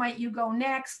where might you go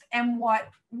next and what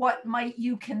might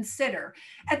you consider.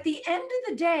 At the end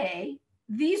of the day,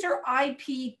 these are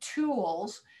IP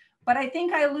tools But I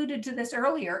think I alluded to this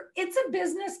earlier. It's a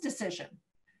business decision.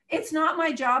 It's not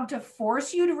my job to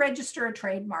force you to register a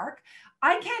trademark.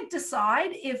 I can't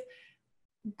decide if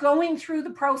going through the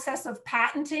process of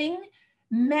patenting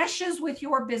meshes with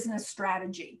your business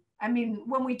strategy. I mean,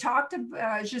 when we talked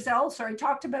to Giselle,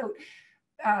 talked about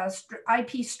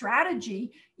IP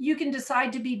strategy, you can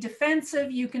decide to be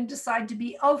defensive, you can decide to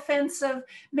be offensive.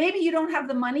 Maybe you don't have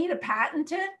the money to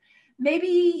patent it.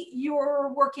 Maybe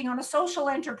you're working on a social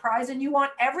enterprise and you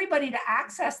want everybody to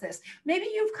access this. Maybe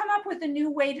you've come up with a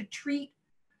new way to treat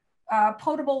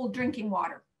potable drinking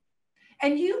water.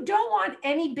 And you don't want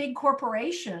any big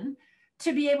corporation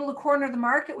to be able to corner the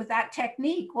market with that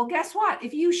technique. Well, guess what?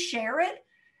 If you share it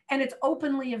and it's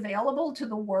openly available to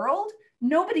the world,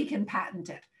 nobody can patent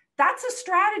it. That's a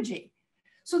strategy.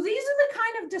 So these are the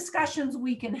kind of discussions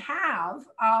we can have.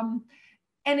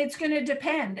 And it's going to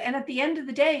depend. And at the end of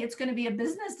the day, it's going to be a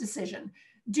business decision.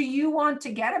 Do you want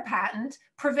to get a patent,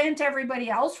 prevent everybody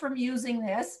else from using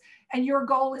this, and your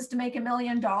goal is to make $1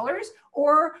 million?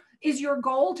 Or is your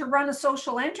goal to run a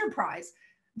social enterprise?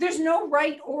 There's no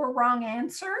right or wrong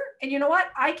answer. And you know what?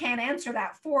 I can't answer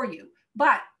that for you.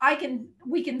 But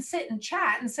we can sit and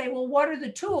chat and say, well, what are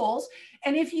the tools?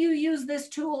 And if you use this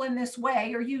tool in this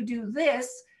way, or you do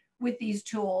this with these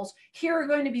tools, here are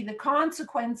going to be the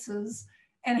consequences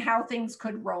and how things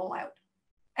could roll out.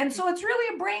 And so it's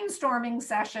really a brainstorming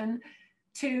session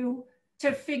to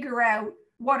figure out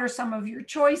what are some of your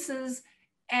choices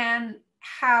and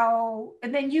how,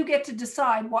 and then you get to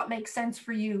decide what makes sense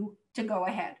for you to go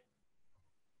ahead.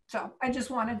 So I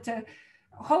just wanted to,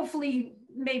 hopefully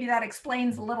maybe that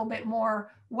explains a little bit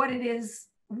more what it is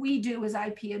we do as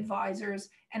IP advisors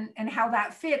and how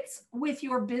that fits with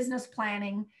your business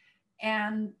planning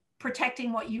and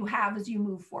protecting what you have as you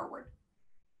move forward.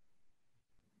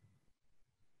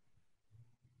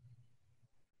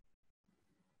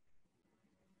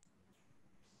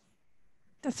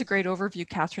 That's a great overview,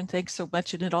 Catherine. Thanks so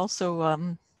much. And it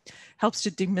also helps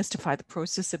to demystify the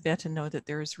process a bit and know that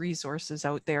there's resources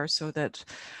out there so that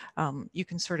you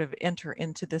can sort of enter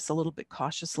into this a little bit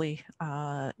cautiously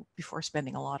before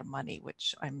spending a lot of money,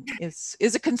 which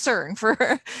is a concern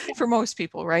for most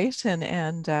people, right?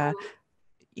 And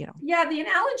you know. Yeah, the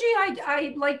analogy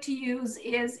I'd like to use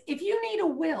is if you need a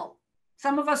will,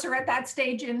 some of us are at that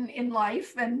stage in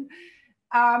life, and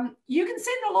you can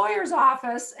sit in a lawyer's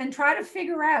office and try to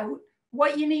figure out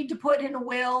what you need to put in a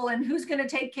will and who's going to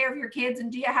take care of your kids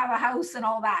and do you have a house and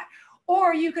all that.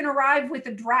 Or you can arrive with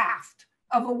a draft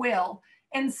of a will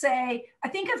and say, I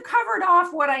think I've covered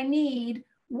off what I need.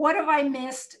 What have I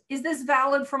missed? Is this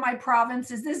valid for my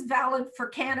province? Is this valid for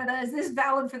Canada? Is this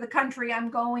valid for the country I'm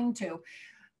going to?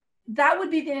 That would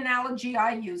be the analogy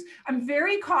I use. I'm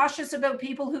very cautious about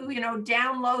people who,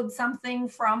 download something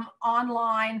from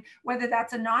online, whether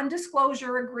that's a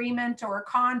non-disclosure agreement or a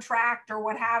contract or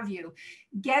what have you.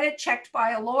 Get it checked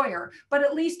by a lawyer, but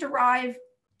at least arrive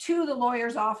to the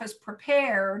lawyer's office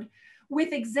prepared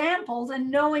with examples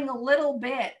and knowing a little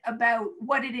bit about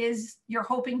what it is you're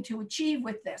hoping to achieve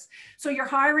with this. So you're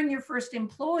hiring your first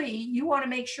employee, you want to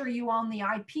make sure you own the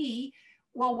IP.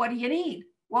 Well, what do you need?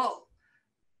 Well,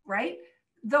 right?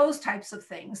 Those types of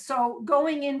things. So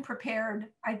going in prepared,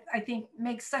 I think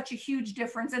makes such a huge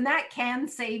difference. And that can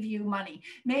save you money.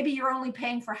 Maybe you're only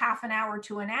paying for half an hour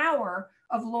to an hour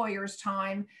of lawyer's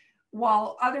time,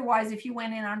 while otherwise, if you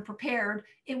went in unprepared,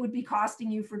 it would be costing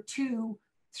you for 2-3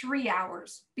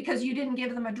 hours because you didn't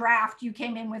give them a draft. You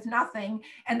came in with nothing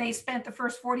and they spent the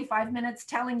first 45 minutes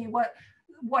telling you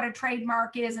what a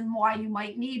trademark is and why you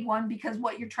might need one, because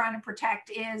what you're trying to protect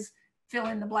is fill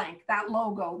in the blank, that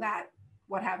logo, that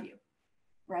what have you,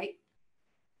 right?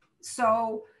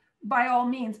 So by all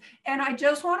means, and I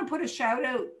just want to put a shout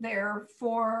out there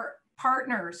for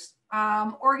partners,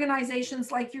 organizations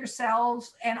like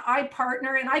yourselves, and I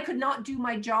partner, and I could not do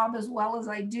my job as well as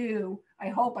I do. I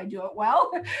hope I do it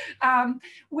well,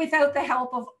 without the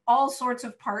help of all sorts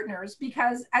of partners,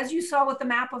 because as you saw with the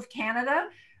map of Canada,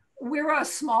 we're a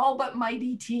small but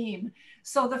mighty team.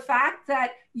 So the fact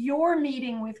that you're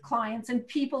meeting with clients and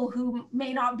people who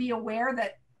may not be aware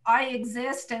that I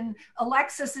exist, and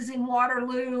Alexis is in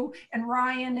Waterloo and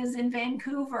Ryan is in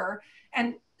Vancouver.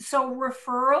 And so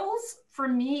referrals for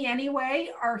me anyway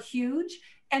are huge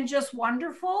and just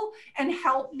wonderful and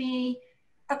help me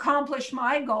accomplish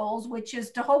my goals, which is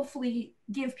to hopefully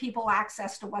give people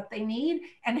access to what they need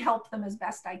and help them as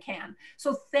best I can.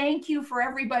 So thank you for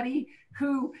everybody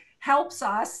who helps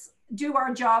us do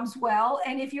our jobs well.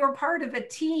 And if you're part of a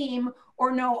team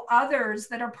or know others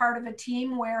that are part of a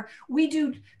team where we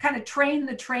do kind of train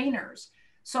the trainers.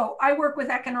 So I work with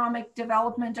economic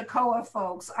development, ACOA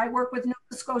folks. I work with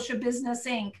Scotia Business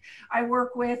Inc. I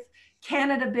work with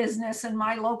Canada Business and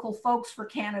my local folks for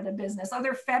Canada Business,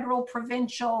 other federal,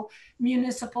 provincial,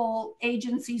 municipal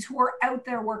agencies who are out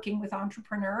there working with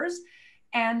entrepreneurs.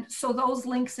 And so those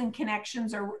links and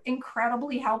connections are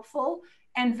incredibly helpful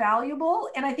and valuable.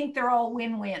 And I think they're all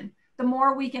win-win. The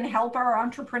more we can help our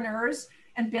entrepreneurs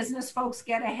and business folks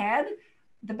get ahead,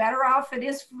 the better off it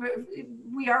is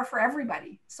we are for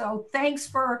everybody. So thanks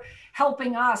for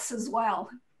helping us as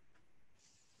well.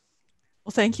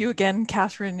 Well, thank you again,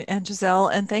 Catherine and Giselle,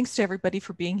 and thanks to everybody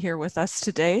for being here with us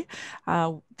today.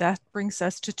 That brings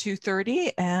us to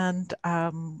 2:30, and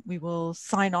we will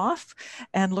sign off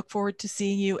and look forward to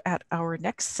seeing you at our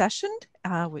next session,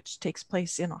 which takes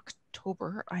place in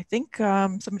October. I think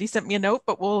somebody sent me a note,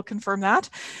 but we'll confirm that.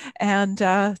 And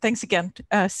thanks again.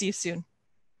 See you soon.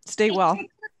 Stay well.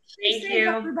 Thank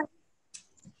you.